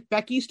kind of like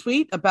Becky's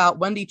tweet about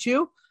Wendy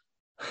Chu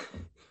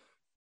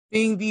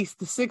being the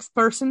sixth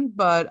person,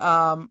 but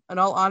in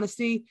all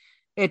honesty,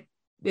 and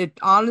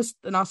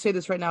I'll say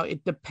this right now,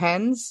 it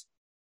depends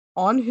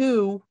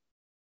on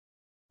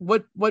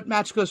what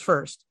match goes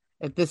first.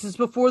 If this is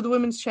before the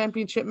women's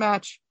championship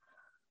match,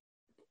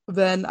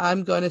 then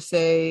I'm going to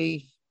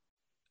say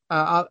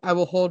I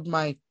will hold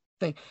my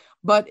thing.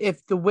 But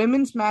if the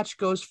women's match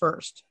goes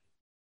first,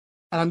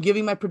 and I'm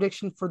giving my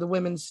prediction for the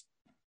women's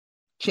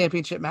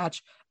championship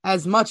match,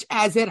 as much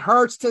as it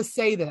hurts to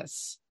say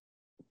this,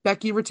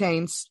 Becky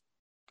retains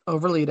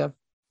over Lita.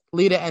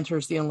 Lita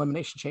enters the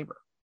Elimination Chamber.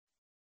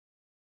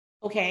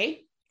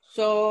 Okay,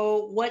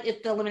 so what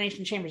if the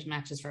Elimination Chambers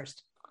match is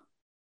first?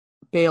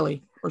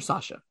 Bayley or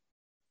Sasha.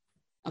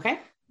 Okay.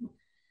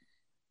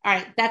 All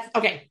right, that's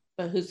okay.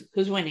 But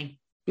who's winning?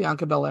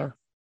 Bianca Belair.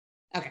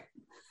 Okay.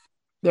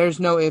 There's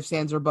no ifs,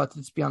 ands, or buts.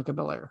 It's Bianca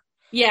Belair.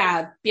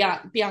 Yeah,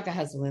 Bianca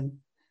has to win.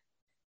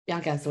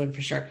 Bianca has to win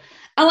for sure.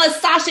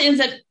 Unless Sasha ends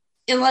up.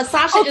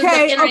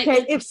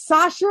 Okay. If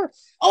Sasha.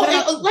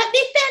 Let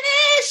me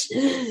finish.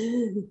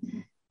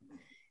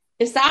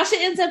 If Sasha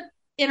ends up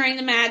entering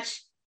the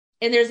match,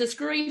 and there's a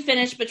screwy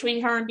finish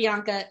between her and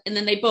Bianca, and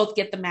then they both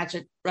get the match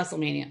at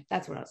WrestleMania.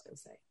 That's what I was going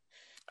to say.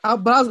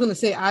 But I was going to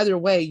say either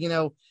way,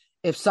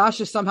 if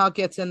Sasha somehow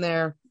gets in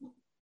there,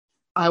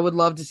 I would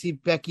love to see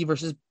Becky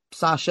versus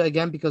Sasha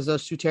again, because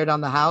those two tear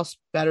down the house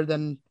better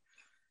than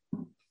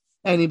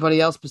anybody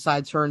else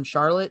besides her and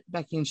Charlotte,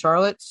 Becky and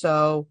Charlotte.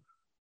 So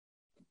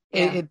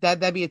yeah.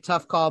 That'd be a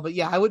tough call. But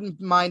yeah, I wouldn't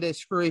mind a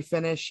screwy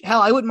finish.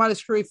 Hell, I wouldn't mind a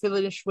screwy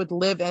finish with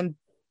Liv and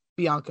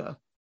Bianca.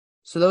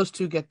 So those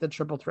two get the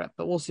triple threat,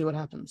 but we'll see what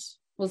happens.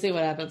 All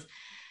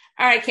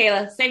right,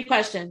 Kayla, same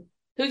question.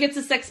 Who gets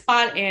the 6th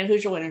spot and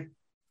who's your winner?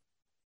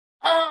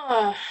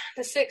 The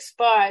 6th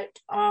spot,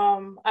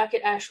 I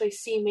could actually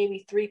see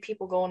maybe 3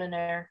 people going in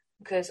there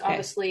because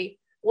obviously,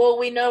 well,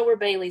 we know where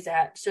Bayley's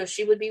at. So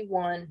she would be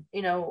 1,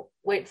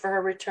 waiting for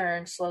her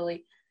return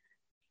slowly.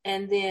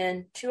 And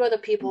then 2 other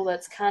people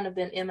that's kind of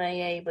been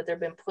MIA, but they've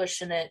been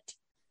pushing it.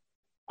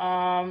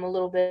 A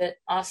little bit,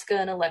 Asuka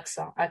and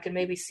Alexa. I could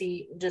maybe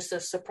see just a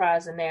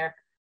surprise in there.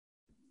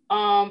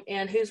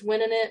 And who's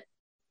winning it?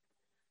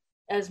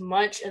 As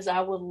much as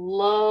I would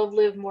love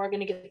Liv Morgan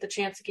to get the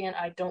chance again,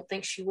 I don't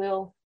think she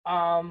will.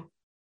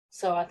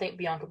 So I think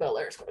Bianca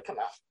Belair is going to come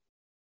out.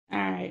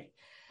 All right.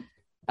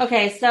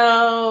 Okay,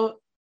 so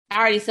I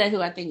already said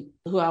who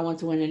I want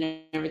to win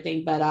and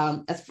everything, but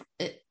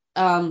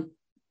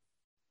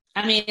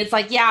I mean, it's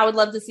like, yeah, I would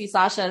love to see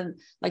Sasha and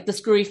like the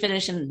screwy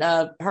finish and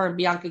her and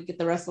Bianca get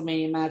the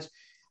WrestleMania match.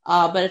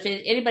 But if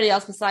anybody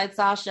else besides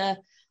Sasha,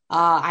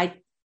 I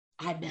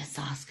miss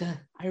Asuka.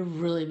 I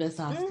really miss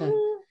Asuka.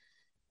 Mm-hmm.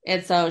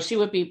 And so she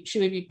would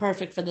be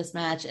perfect for this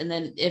match. And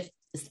then if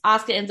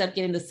Asuka ends up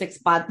getting the 6th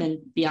spot,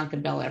 then Bianca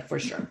Belair for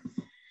sure.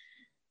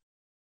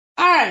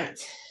 All right.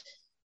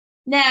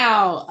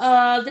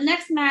 Now, the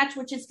next match,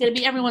 which is going to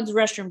be everyone's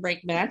restroom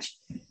break match.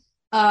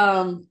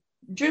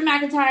 Drew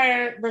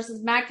McIntyre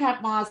versus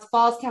Madcap Moss,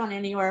 Falls Count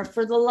Anywhere.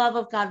 For the love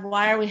of God,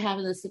 why are we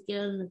having this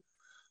again?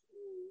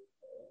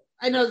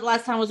 I know the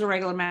last time was a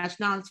regular match.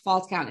 Now it's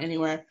Falls Count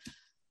Anywhere.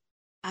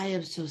 I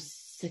am so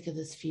sick of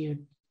this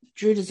feud.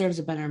 Drew deserves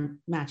a better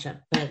matchup,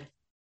 but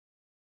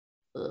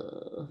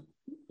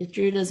if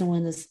Drew doesn't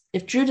win,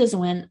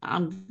 I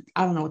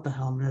don't know what the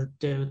hell I'm going to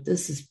do.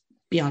 This is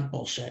beyond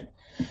bullshit.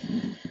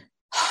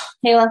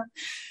 Kayla?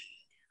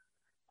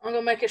 I'm going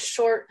to make it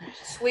short,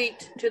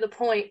 sweet, to the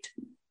point.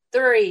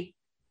 3,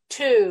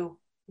 2,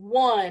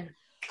 1,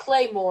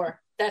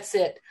 Claymore. That's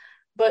it.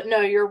 But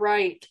no, you're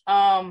right.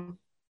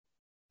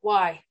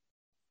 Why?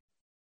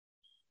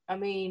 I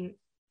mean,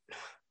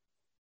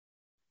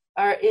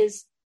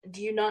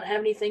 do you not have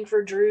anything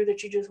for Drew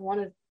that you just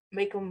want to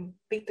make him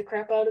beat the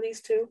crap out of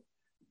these two?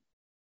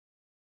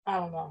 I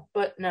don't know.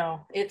 But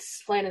no,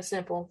 it's plain and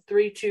simple.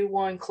 3, 2,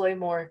 1,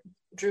 Claymore.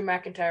 Drew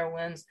McIntyre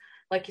wins.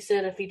 Like you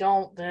said, if he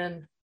don't,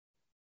 then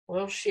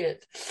Well,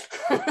 shit.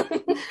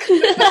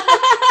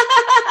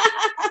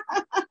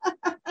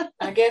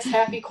 I guess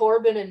Happy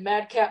Corbin and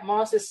Madcap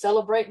Moss is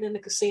celebrating in the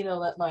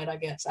casino that night, I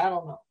guess. I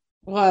don't know.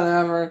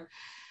 Whatever.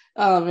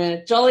 Oh,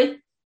 man. Jolie?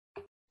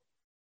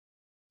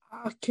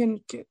 I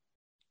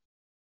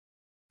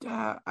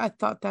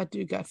thought that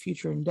dude got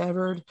future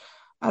endeavored.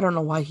 I don't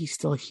know why he's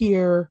still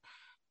here.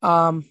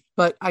 But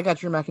I got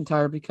Drew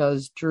McIntyre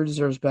because Drew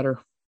deserves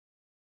better.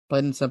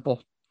 Plain and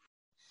simple.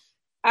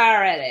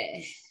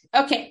 Alrighty.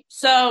 Okay,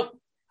 so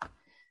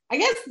I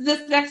guess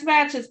this next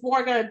match is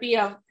more going to be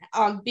on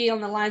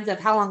the lines of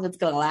how long it's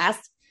going to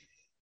last.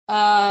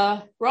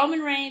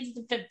 Roman Reigns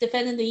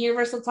defending the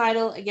Universal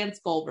title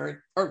against Goldberg,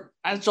 or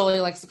as Jolie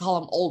likes to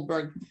call him,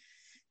 Oldberg.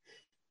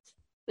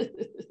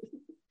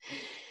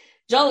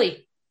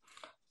 Jolie.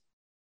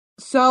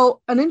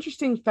 So, an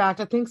interesting fact,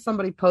 I think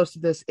somebody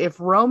posted this. If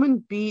Roman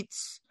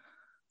beats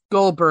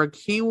Goldberg,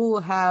 he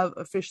will have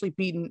officially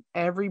beaten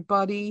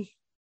everybody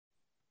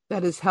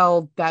that has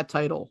held that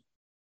title,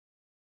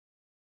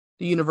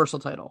 the Universal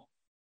title.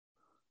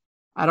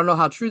 I don't know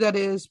how true that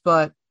is,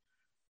 but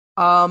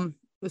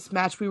this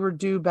match we were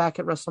due back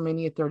at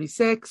WrestleMania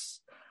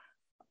 36.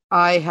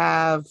 I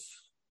have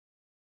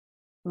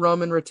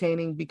Roman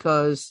retaining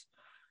because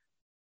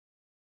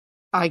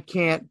I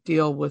can't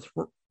deal with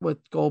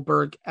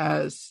Goldberg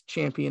as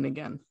champion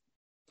again.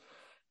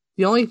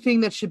 The only thing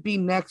that should be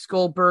next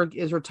Goldberg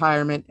is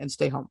retirement and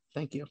stay home.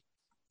 Thank you.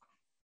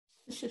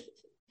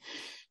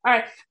 All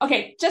right.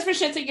 Okay. Just for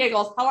shits and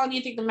giggles, how long do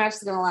you think the match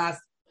is going to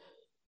last?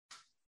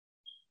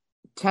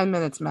 10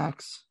 minutes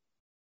max.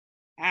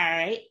 All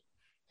right.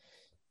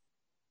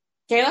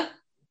 Kayla?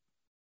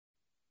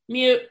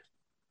 Mute.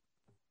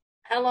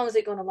 How long is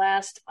it going to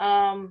last?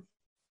 I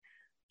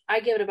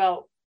give it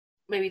about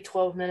maybe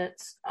 12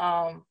 minutes.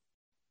 No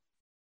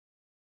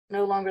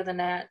longer than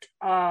that.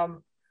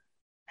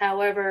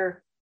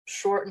 However,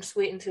 short and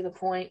sweet and to the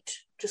point.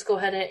 Just go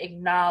ahead and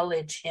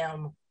acknowledge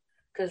him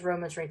because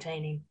Roman's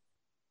retaining.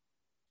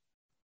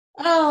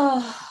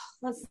 Oh,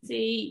 let's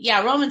see.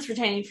 Yeah, Roman's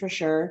retaining for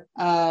sure.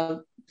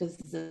 Because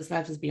this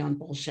match is beyond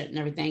bullshit and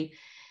everything.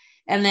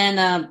 And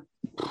then,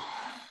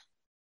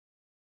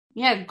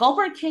 yeah,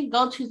 Goldberg can't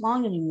go too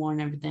long anymore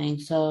and everything.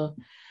 So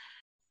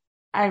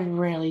I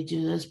rarely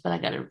do this, but I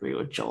got to agree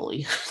with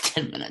Jolie.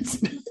 10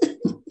 minutes.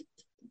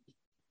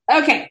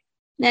 Okay,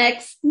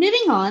 next,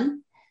 moving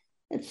on.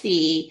 Let's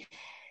see.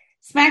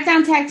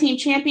 SmackDown Tag Team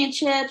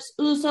Championships,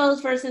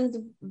 Usos versus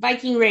the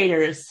Viking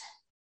Raiders.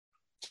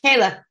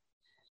 Kayla.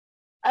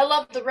 I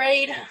love the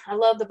Raid. I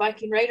love the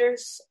Viking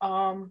Raiders.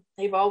 I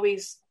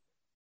always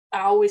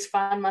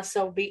find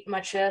myself beating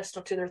my chest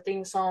onto their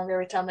theme song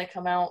every time they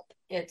come out.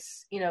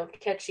 It's,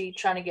 catchy,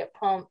 trying to get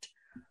pumped.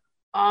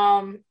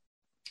 I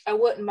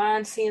wouldn't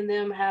mind seeing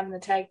them having the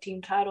tag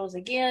team titles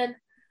again,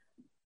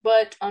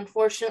 but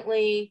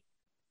unfortunately,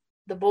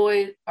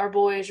 our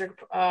boys are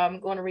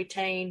going to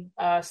retain.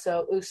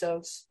 So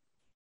Usos.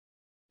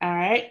 All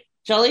right,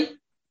 Jolie.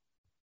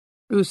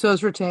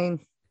 Usos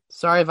retain.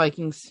 Sorry,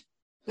 Vikings.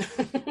 They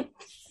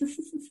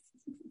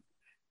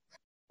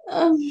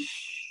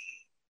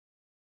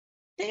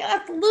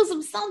have to lose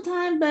them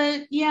sometime,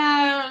 but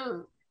yeah,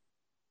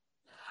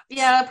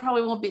 that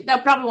probably won't be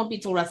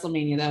till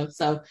WrestleMania though.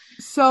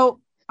 So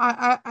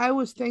I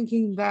was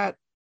thinking that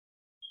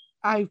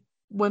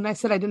when I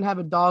said I didn't have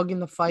a dog in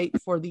the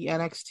fight for the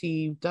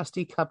NXT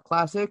Dusty Cup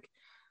Classic,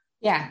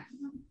 yeah,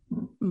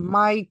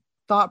 my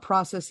thought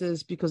process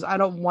is because I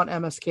don't want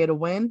MSK to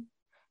win,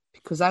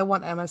 because I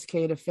want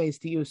MSK to face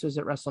the Usos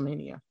at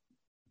WrestleMania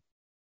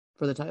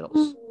for the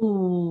titles.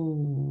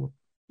 Ooh.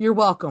 You're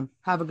welcome.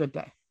 Have a good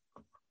day.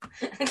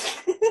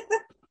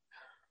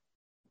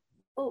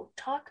 Oh,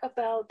 talk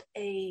about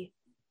a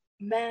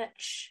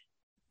match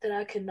that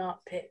I could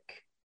not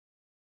pick.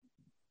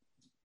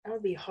 That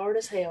would be hard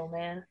as hell,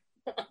 man.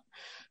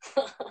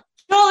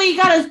 Jolie, you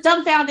got us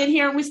dumbfounded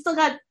here, and we still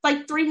got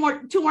like two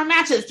more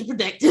matches to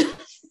predict.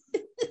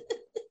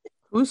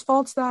 Whose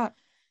fault's that?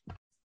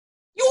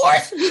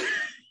 Yours.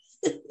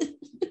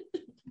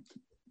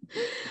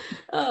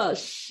 Oh,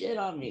 shit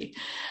on me.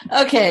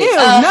 Okay. Ew,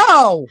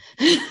 no.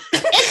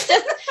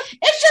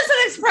 It's just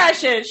an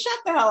expression. Shut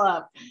the hell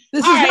up.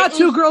 This is not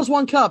Two Girls,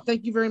 One Cup.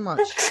 Thank you very much.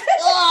 All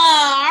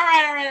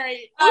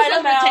right.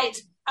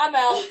 I'm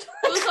out.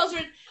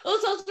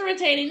 Usos are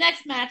retaining.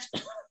 Next match.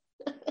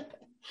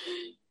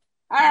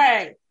 All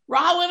right.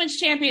 Raw Women's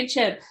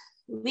Championship.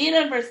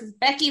 Lita versus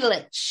Becky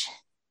Lynch.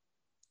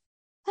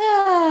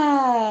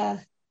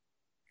 Kayla,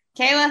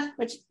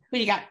 who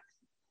you got?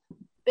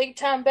 Big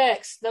Time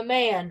Bex, the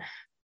man.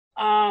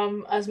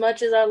 As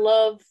much as I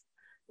love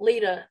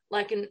Lita,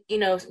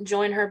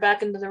 join her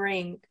back into the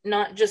ring,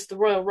 not just the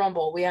Royal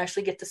Rumble. We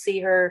actually get to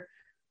see her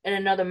in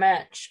another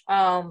match.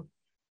 I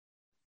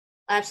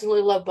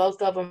absolutely love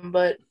both of them,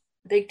 but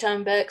Big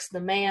Time Bex, the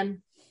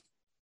man,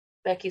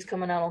 Becky's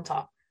coming out on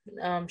top.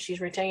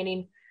 She's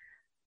retaining,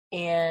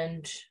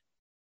 and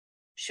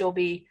she'll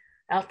be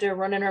out there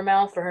running her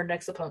mouth for her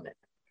next opponent.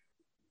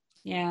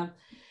 Yeah.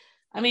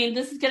 I mean,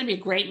 this is going to be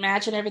a great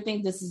match and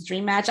everything. This is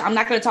dream match. I'm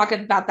not going to talk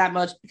about that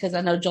much because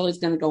I know Jolie's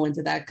going to go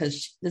into that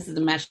because this is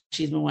the match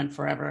she's been wanting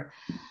forever.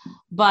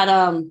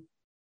 But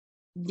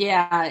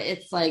yeah,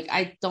 it's like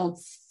I don't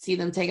see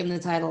them taking the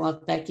title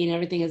off Becky and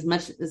everything as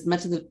much as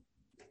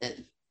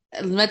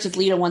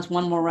Lita wants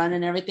one more run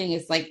and everything.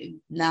 It's like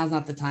now's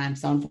not the time.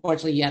 So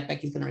unfortunately, yeah,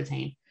 Becky's going to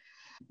retain.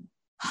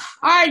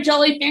 All right,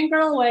 Jolie,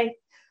 fangirl away.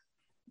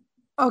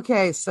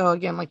 Okay, so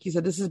again, like you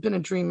said, this has been a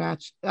dream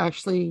match.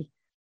 Actually,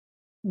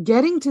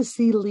 getting to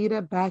see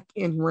Lita back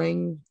in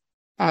ring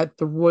at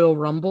the Royal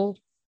Rumble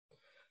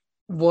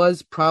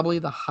was probably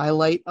the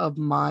highlight of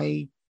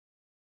my,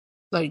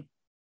 like,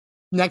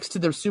 next to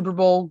the Super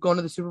Bowl, going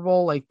to the Super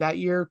Bowl, like that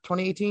year,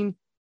 2018.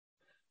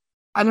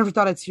 I never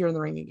thought I'd see her in the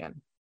ring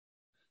again.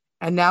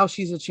 And now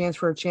she's a chance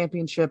for a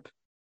championship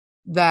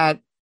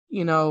that,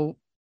 you know,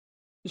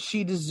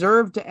 she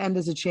deserved to end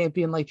as a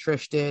champion like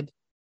Trish did.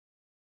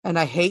 And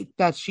I hate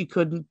that she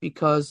couldn't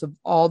because of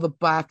all the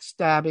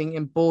backstabbing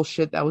and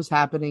bullshit that was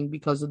happening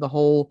because of the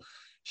whole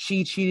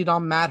she cheated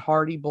on Matt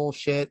Hardy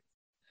bullshit.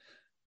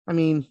 I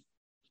mean,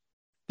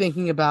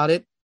 thinking about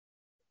it,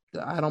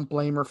 I don't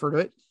blame her for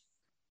it.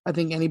 I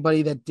think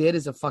anybody that did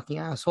is a fucking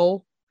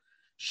asshole.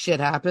 Shit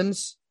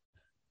happens.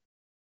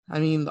 I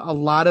mean, a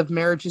lot of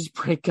marriages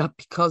break up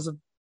because of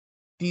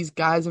these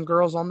guys and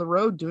girls on the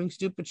road doing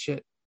stupid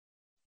shit.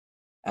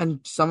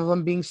 And some of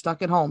them being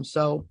stuck at home.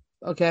 So,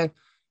 okay.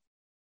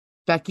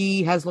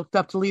 Becky has looked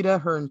up to Lita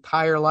her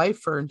entire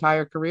life, her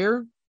entire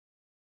career.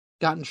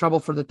 Got in trouble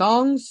for the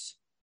thongs.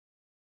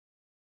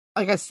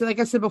 Like I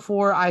said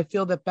before, I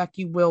feel that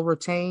Becky will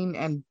retain,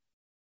 and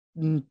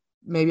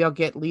maybe I'll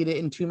get Lita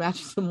in 2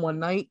 matches in one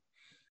night.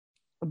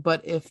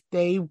 But if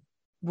they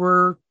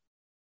were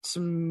to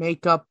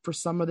make up for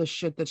some of the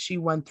shit that she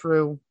went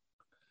through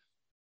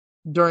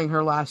during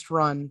her last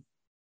run,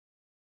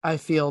 I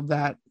feel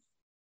that,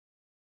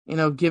 you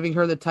know, giving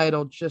her the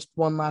title just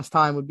one last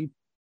time would be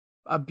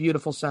a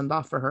beautiful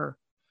send-off for her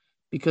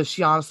because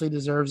she honestly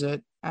deserves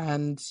it.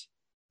 And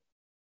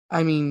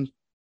I mean,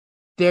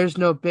 there's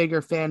no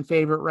bigger fan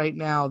favorite right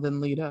now than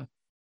Lita.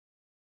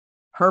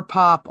 Her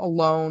pop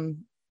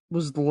alone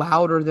was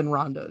louder than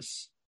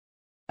Ronda's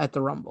at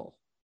the Rumble.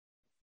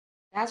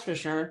 That's for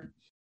sure.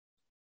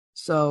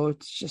 So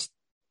it's just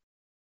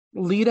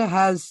Lita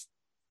has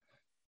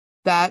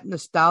that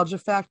nostalgia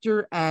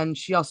factor, and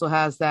she also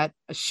has that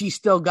she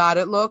still got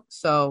it look.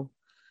 So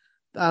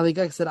like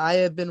I said, I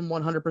have been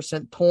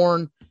 100%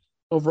 torn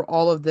over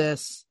all of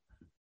this.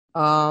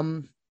 I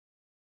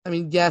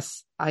mean,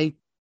 yes, I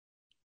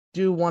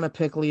do want to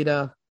pick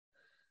Lita,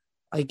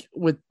 like,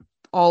 with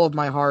all of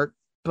my heart,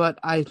 but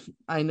I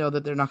know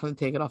that they're not going to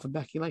take it off of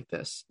Becky like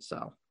this.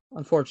 So,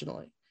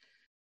 unfortunately.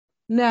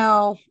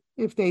 Now,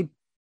 if they...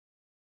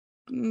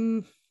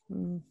 nah,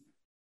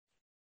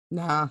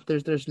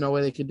 there's no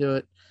way they could do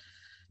it.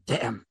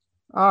 Damn.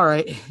 All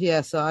right. Yeah,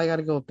 so I got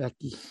to go with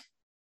Becky.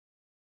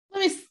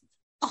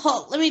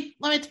 Let me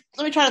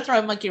try to throw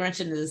a monkey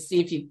wrench into this, see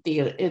if you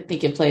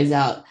think it plays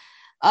out.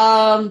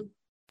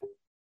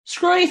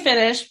 Screwy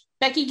finish.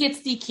 Becky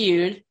gets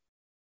DQ'd.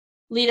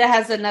 Lita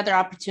has another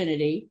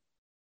opportunity.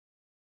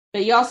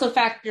 But you also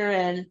factor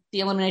in the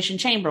Elimination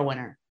Chamber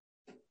winner.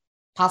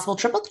 Possible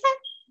triple threat?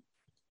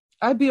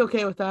 I'd be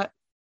okay with that.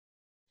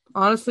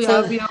 Honestly,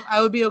 so,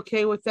 I would be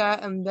okay with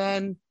that, and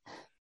then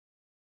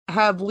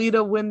have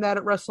Lita win that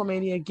at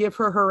WrestleMania, give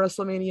her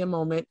WrestleMania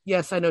moment.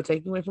 Yes, I know,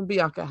 taking away from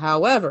Bianca.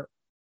 However,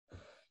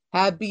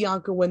 have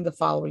Bianca win the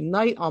following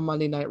night on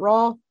Monday Night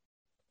Raw,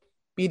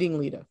 beating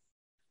Lita.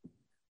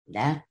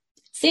 Yeah.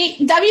 See,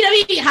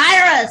 WWE,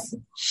 hire us.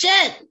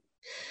 Shit.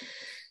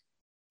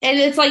 And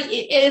it's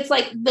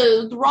like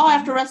the Raw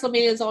after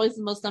WrestleMania is always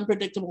the most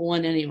unpredictable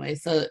one anyway.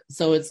 So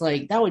it's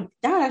like that would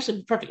actually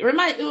be perfect. It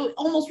would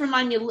almost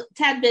remind me a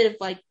tad bit of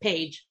like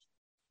Paige.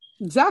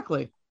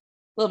 Exactly.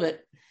 A little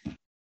bit.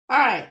 All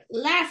right,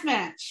 last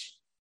match.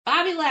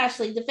 Bobby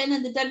Lashley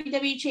defending the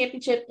WWE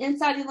Championship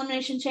inside the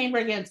Elimination Chamber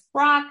against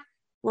Brock,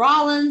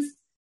 Rollins,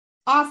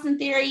 Austin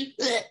Theory,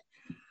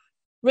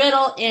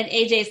 Riddle, and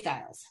AJ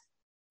Styles.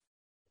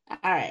 All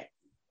right,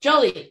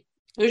 Jolie,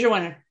 who's your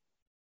winner?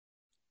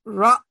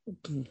 I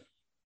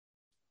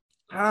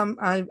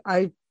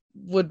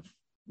would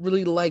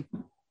really like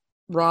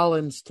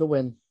Rollins to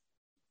win.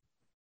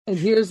 And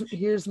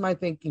here's my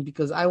thinking,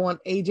 because I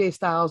want AJ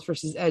Styles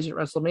versus Edge at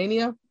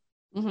WrestleMania.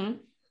 Mm-hmm.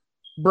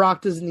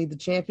 Brock doesn't need the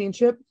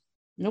championship.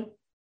 Nope.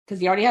 Because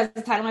he already has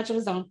the title match of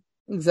his own.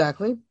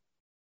 Exactly.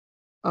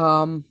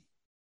 And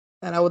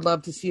I would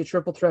love to see a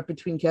triple threat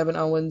between Kevin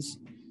Owens,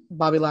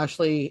 Bobby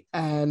Lashley,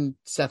 and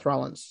Seth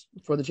Rollins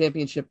for the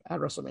championship at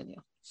WrestleMania.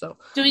 So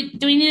do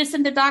we need to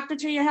send a doctor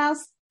to your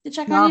house to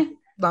check on you?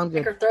 No, I'm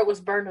good. Her throat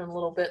was burning a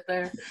little bit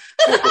there.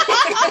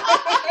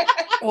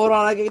 Hold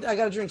on, I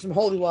got to drink some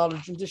holy water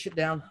to drink this shit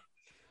down.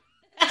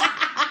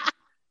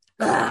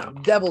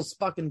 Devil's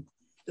fucking.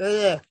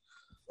 No,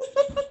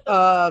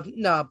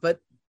 but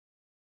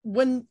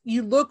when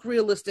you look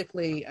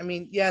realistically, I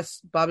mean,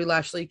 yes, Bobby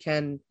Lashley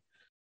can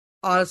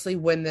honestly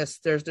win this.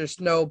 There's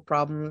no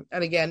problem,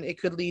 and again, it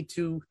could lead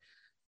to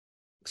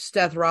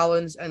Seth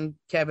Rollins and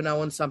Kevin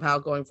Owens somehow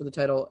going for the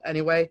title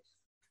anyway.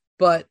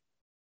 But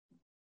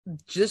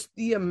just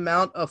the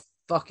amount of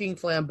fucking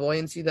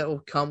flamboyancy that will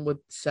come with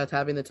Seth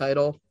having the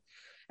title.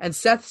 And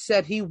Seth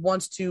said he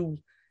wants to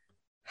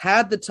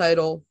have the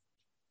title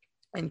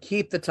and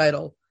keep the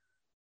title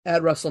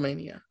at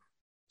WrestleMania.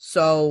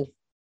 So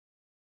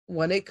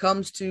when it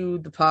comes to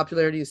the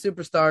popularity of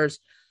superstars,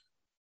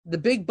 the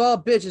big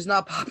bald bitch is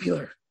not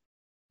popular.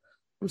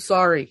 I'm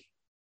sorry.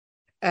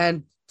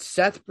 And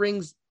Seth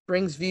brings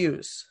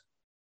views.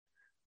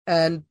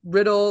 And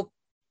Riddle,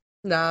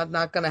 not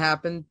going to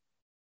happen.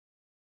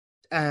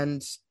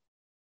 And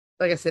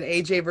like I said,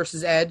 AJ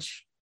versus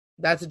Edge,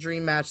 that's a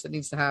dream match that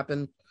needs to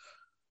happen.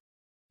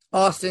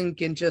 Austin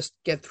can just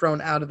get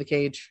thrown out of the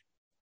cage.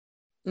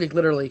 Like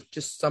literally,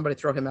 just somebody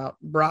throw him out.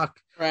 Brock.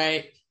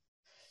 Right.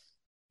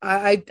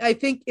 I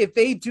think if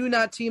they do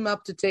not team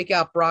up to take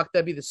out Brock,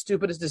 that'd be the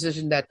stupidest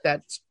decision that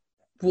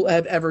will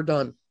have ever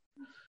done.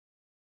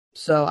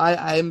 So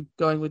I'm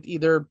going with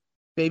either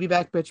baby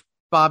back bitch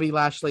Bobby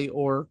Lashley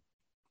or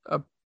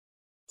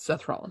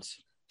Seth Rollins.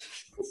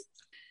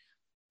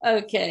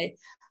 Okay.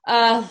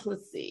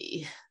 Let's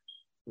see.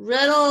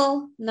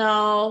 Riddle,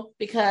 no,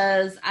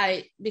 because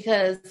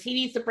he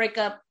needs to break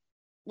up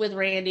with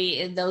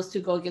Randy and those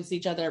two go against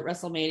each other at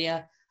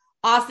WrestleMania.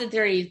 Austin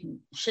Theory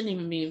shouldn't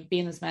even be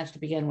in this match to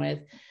begin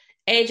with.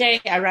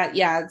 AJ,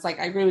 it's like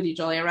I agree with you,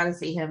 Jolie. I'd rather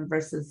see him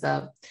versus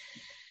him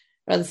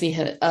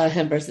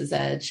versus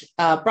Edge.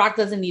 Brock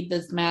doesn't need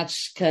this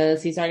match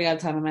because he's already got a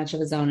title match of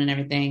his own and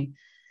everything.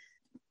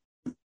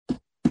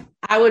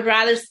 I would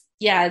rather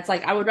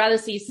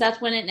see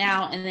Seth win it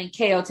now and then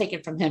KO take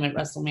it from him at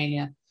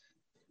WrestleMania.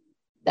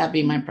 That'd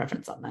be my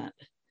preference on that.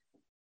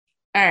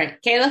 All right,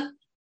 Kayla?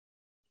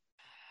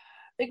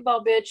 Big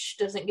Ball Bitch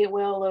doesn't get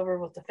well over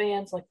with the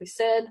fans, like we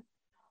said.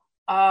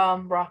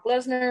 Brock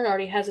Lesnar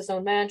already has his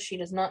own match. He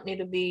does not need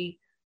to be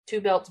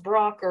two belts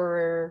Brock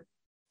or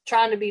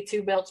trying to be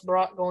two belts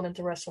Brock going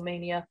into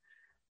WrestleMania.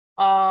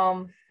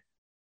 Austin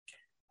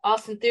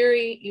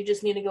Theory, you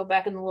just need to go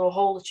back in the little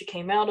hole that you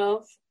came out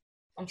of.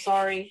 I'm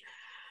sorry.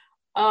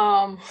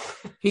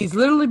 He's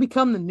literally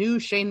become the new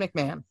Shane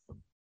McMahon.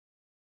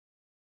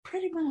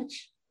 Pretty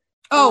much.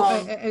 Oh,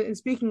 and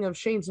speaking of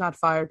Shane's not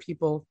fired,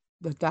 people,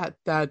 that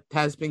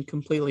has been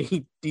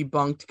completely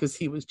debunked because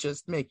he was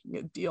just making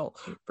a deal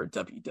for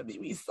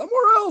WWE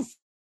somewhere else.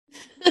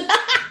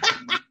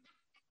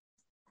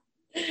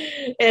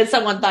 And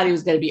someone thought he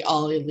was going to be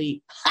all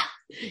elite.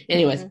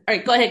 Anyways, All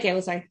right, go ahead,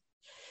 Kayla. Sorry.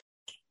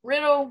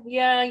 Riddle,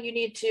 yeah, you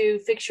need to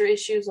fix your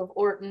issues of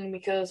Orton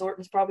because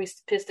Orton's probably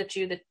pissed at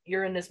you that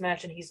you're in this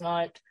match and he's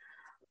not.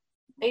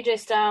 AJ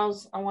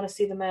Styles, I want to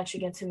see the match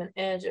against him and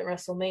Edge at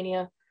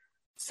WrestleMania.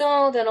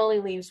 So that only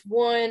leaves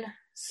one.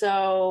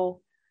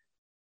 So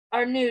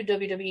our new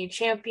WWE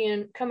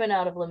champion coming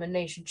out of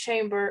Elimination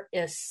Chamber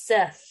is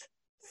Seth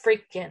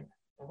freaking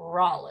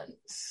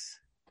Rollins.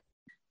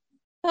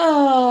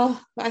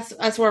 Oh, I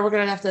swear we're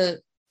going to have to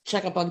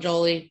check up on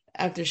Jolie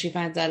after she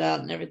finds that out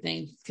and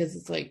everything because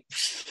it's like,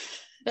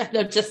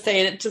 I'm just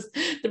saying it, just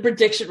the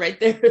prediction right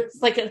there is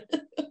like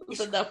it's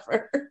enough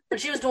for her. When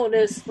she was doing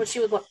this, when she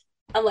was like,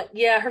 I'm like,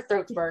 yeah, her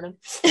throat's burning.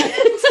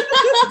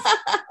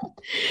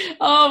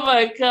 Oh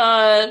my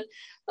God.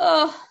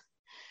 Oh,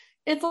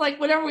 it's like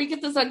whenever we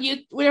get this on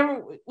YouTube,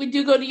 whenever we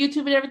do go to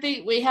YouTube and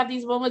everything, we have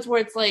these moments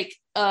where it's like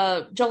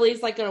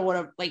Jolie's like gonna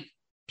want to like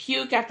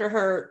puke after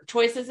her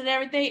choices and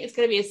everything. It's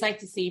gonna be a sight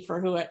to see for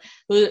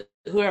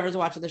whoever's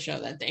watching the show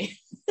that day.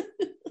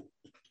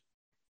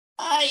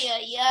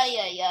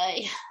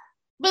 Ay.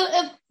 But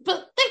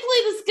thankfully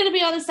this is gonna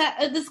be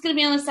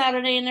on a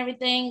Saturday and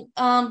everything.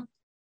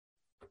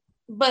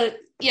 But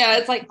yeah,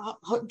 it's like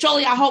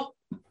Jolie, I hope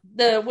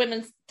the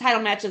women's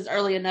title match is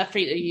early enough for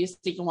you so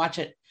you can watch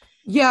it.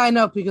 Yeah, I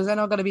know, because I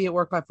know I'm going to be at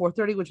work by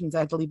 4:30, which means I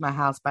have to leave my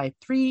house by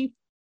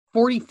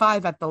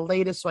 3:45 at the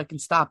latest so I can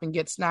stop and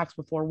get snacks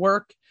before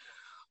work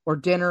or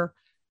dinner.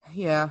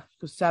 Yeah,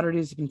 because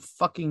Saturdays have been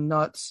fucking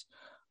nuts.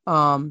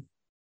 I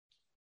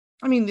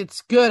mean,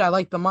 it's good. I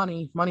like the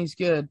money. Money's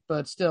good,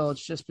 but still,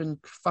 it's just been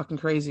fucking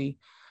crazy.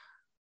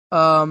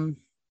 But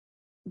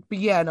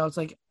yeah, no, it's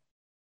like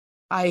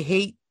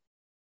I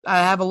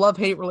have a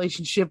love-hate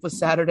relationship with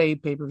Saturday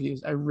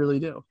pay-per-views. I really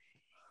do.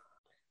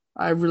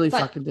 I really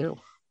fucking do.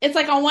 It's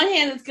like on one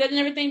hand it's good and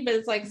everything, but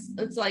it's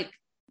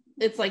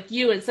like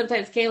you and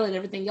sometimes Kayla and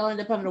everything, y'all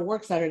end up having to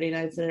work Saturday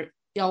nights and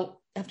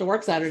y'all have to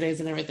work Saturdays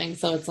and everything.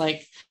 So it's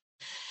like,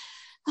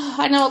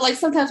 I know, like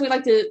sometimes we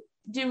like to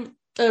do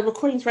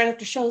recordings right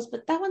after shows,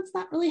 but that one's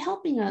not really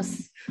helping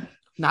us.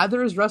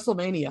 Neither is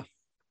WrestleMania.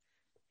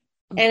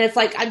 And it's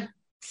like I'm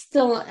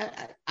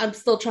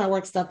still trying to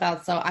work stuff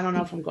out, so I don't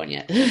know if I'm going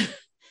yet.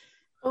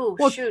 Oh,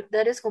 shoot,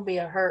 that is going to be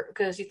a hurt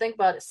because you think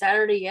about it,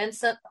 Saturday and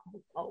Sunday.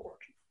 Oh, Lord.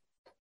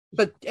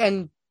 But,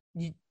 and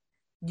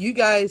you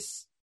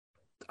guys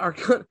are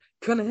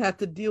going to have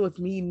to deal with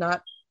me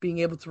not being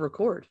able to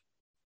record.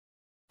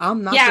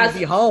 I'm not going to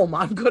be home.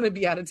 I'm going to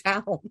be out of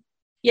town.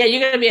 Yeah,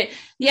 you're going to be,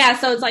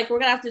 so it's like we're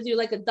going to have to do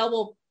like a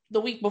double the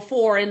week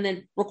before and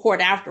then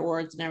record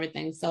afterwards and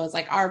everything. So it's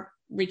like our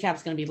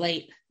recap's going to be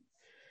late.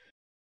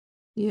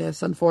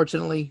 Yes,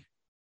 unfortunately.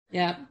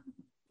 Yeah.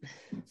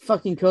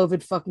 Fucking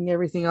COVID fucking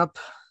everything up.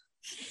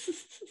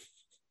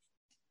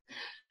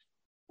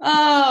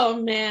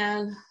 Oh,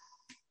 man.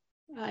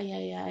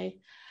 Ay.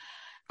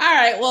 All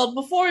right. Well,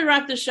 before we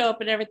wrap the show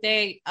up and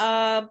everything,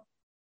 I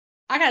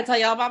got to tell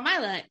y'all about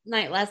my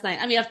night last night.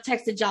 I mean, I've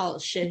texted y'all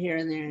shit here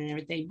and there and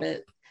everything,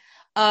 but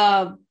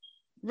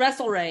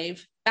Wrestle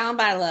Rave, Bound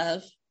by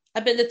Love.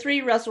 I've been to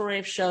 3 Wrestle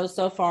Rave shows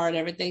so far and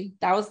everything.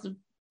 That was the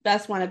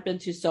best one I've been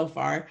to so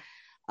far,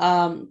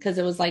 because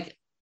it was like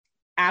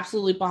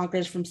absolutely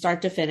bonkers from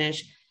start to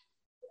finish.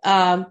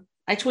 I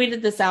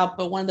tweeted this out,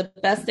 but one of the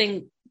best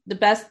thing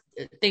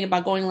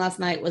about going last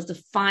night was to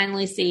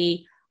finally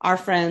see our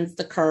friends,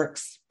 the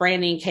Kirks,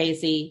 Brandi and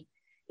Casey,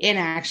 in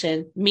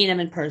action, meet them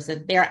in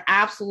person. They are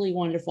absolutely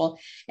wonderful,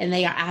 and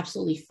they are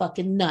absolutely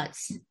fucking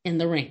nuts in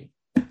the ring.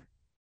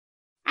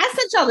 I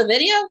sent y'all the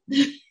video.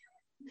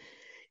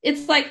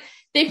 It's like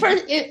they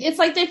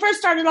first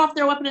started off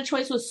their weapon of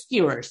choice with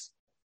skewers.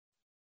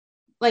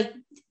 Like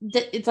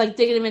it's like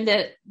digging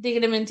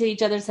them into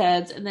each other's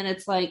heads, and then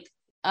it's like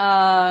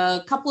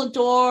a couple of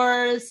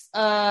doors,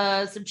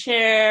 some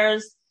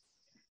chairs,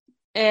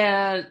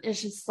 and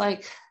it's just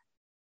like,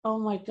 oh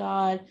my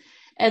God.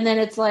 And then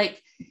it's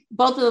like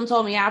both of them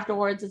told me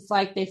afterwards, it's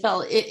like they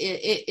felt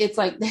it's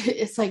like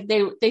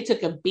they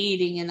took a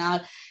beating, and I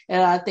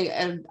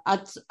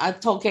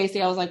told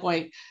Casey, I was like,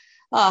 wait,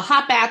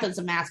 hot bath and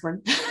some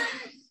aspirin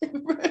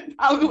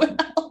probably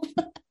would help.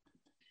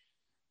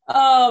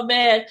 Oh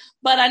man.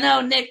 But I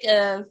know Nick,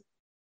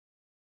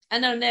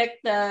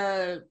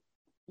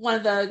 one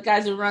of the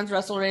guys who runs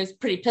Wrestle Rave, is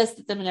pretty pissed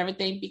at them and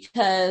everything,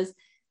 because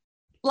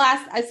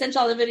I sent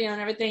y'all the video and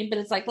everything, but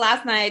it's like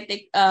last night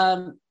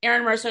Aaron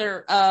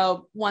Mercer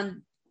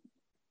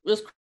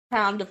was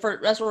crowned the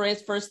Wrestle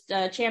Rave's first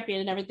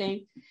champion and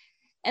everything,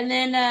 and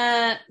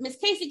then Miss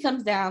Casey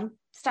comes down,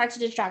 starts to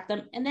distract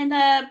them, and then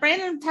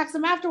Brandon attacks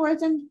him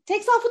afterwards and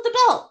takes off with the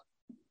belt.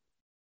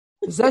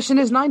 Possession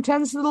is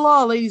 9/10 of the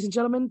law, ladies and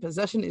gentlemen.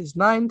 Possession is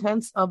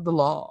 9/10 of the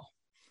law.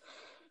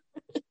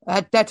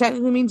 That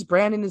technically means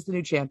Brandon is the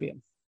new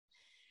champion.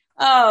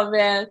 Oh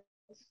man,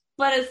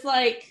 but it's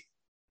like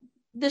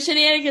the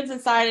shenanigans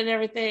inside and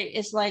everything.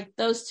 It's like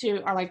those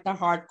two are like the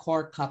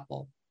hardcore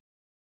couple.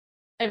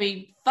 I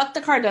mean, fuck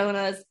the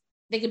Cardonas.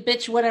 They can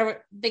bitch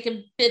whatever. They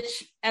can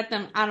bitch at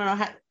them. I don't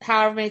know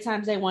however many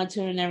times they want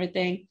to and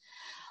everything.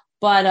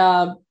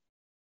 But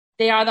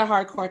they are the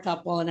hardcore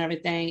couple and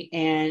everything.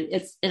 And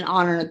it's an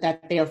honor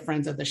that they are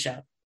friends of the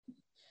show.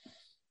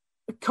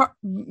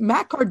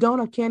 Matt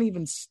Cardona can't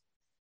even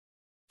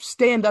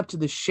stand up to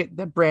the shit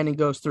that Brandon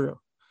goes through.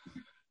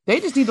 They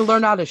just need to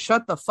learn how to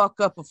shut the fuck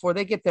up before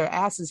they get their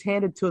asses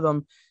handed to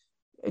them.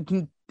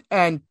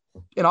 And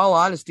in all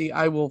honesty,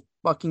 I will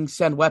fucking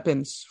send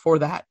weapons for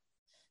that.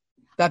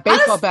 That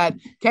baseball bat.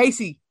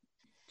 Casey,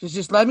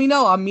 just let me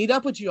know. I'll meet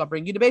up with you. I'll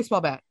bring you the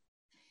baseball bat.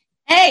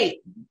 Hey,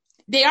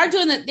 they are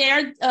doing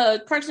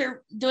that. Kirks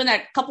are doing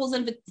that couples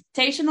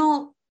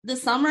invitational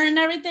this summer and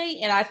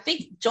everything. And I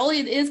think Jolie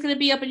is going to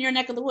be up in your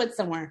neck of the woods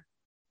somewhere.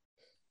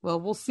 Well,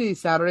 we'll see.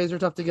 Saturdays are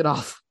tough to get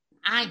off.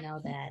 I know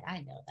that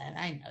and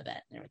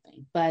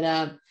everything. But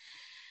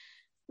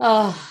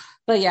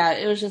yeah,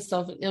 it was just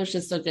so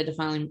good to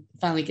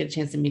finally get a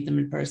chance to meet them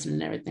in person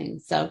and everything.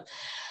 So,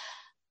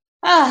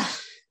 all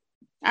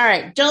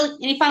right, Joel,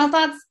 any final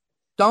thoughts?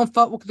 Don't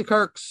fuck with the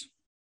Kirks.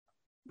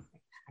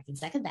 I can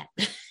second that.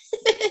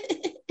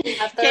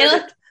 I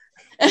third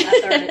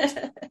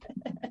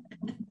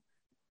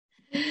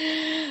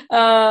it.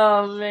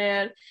 Oh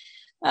man.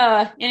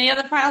 Any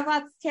other final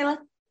thoughts, Kayla?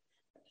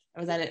 Or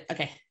was that it?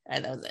 Okay. All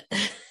right, that was it.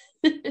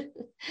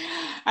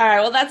 All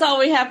right. Well, that's all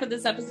we have for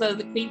this episode of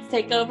the Queen's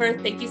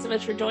Takeover. Thank you so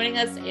much for joining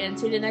us, and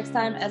tune in next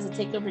time as the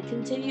takeover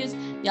continues.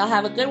 Y'all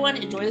have a good one.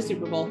 Enjoy the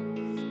Super Bowl.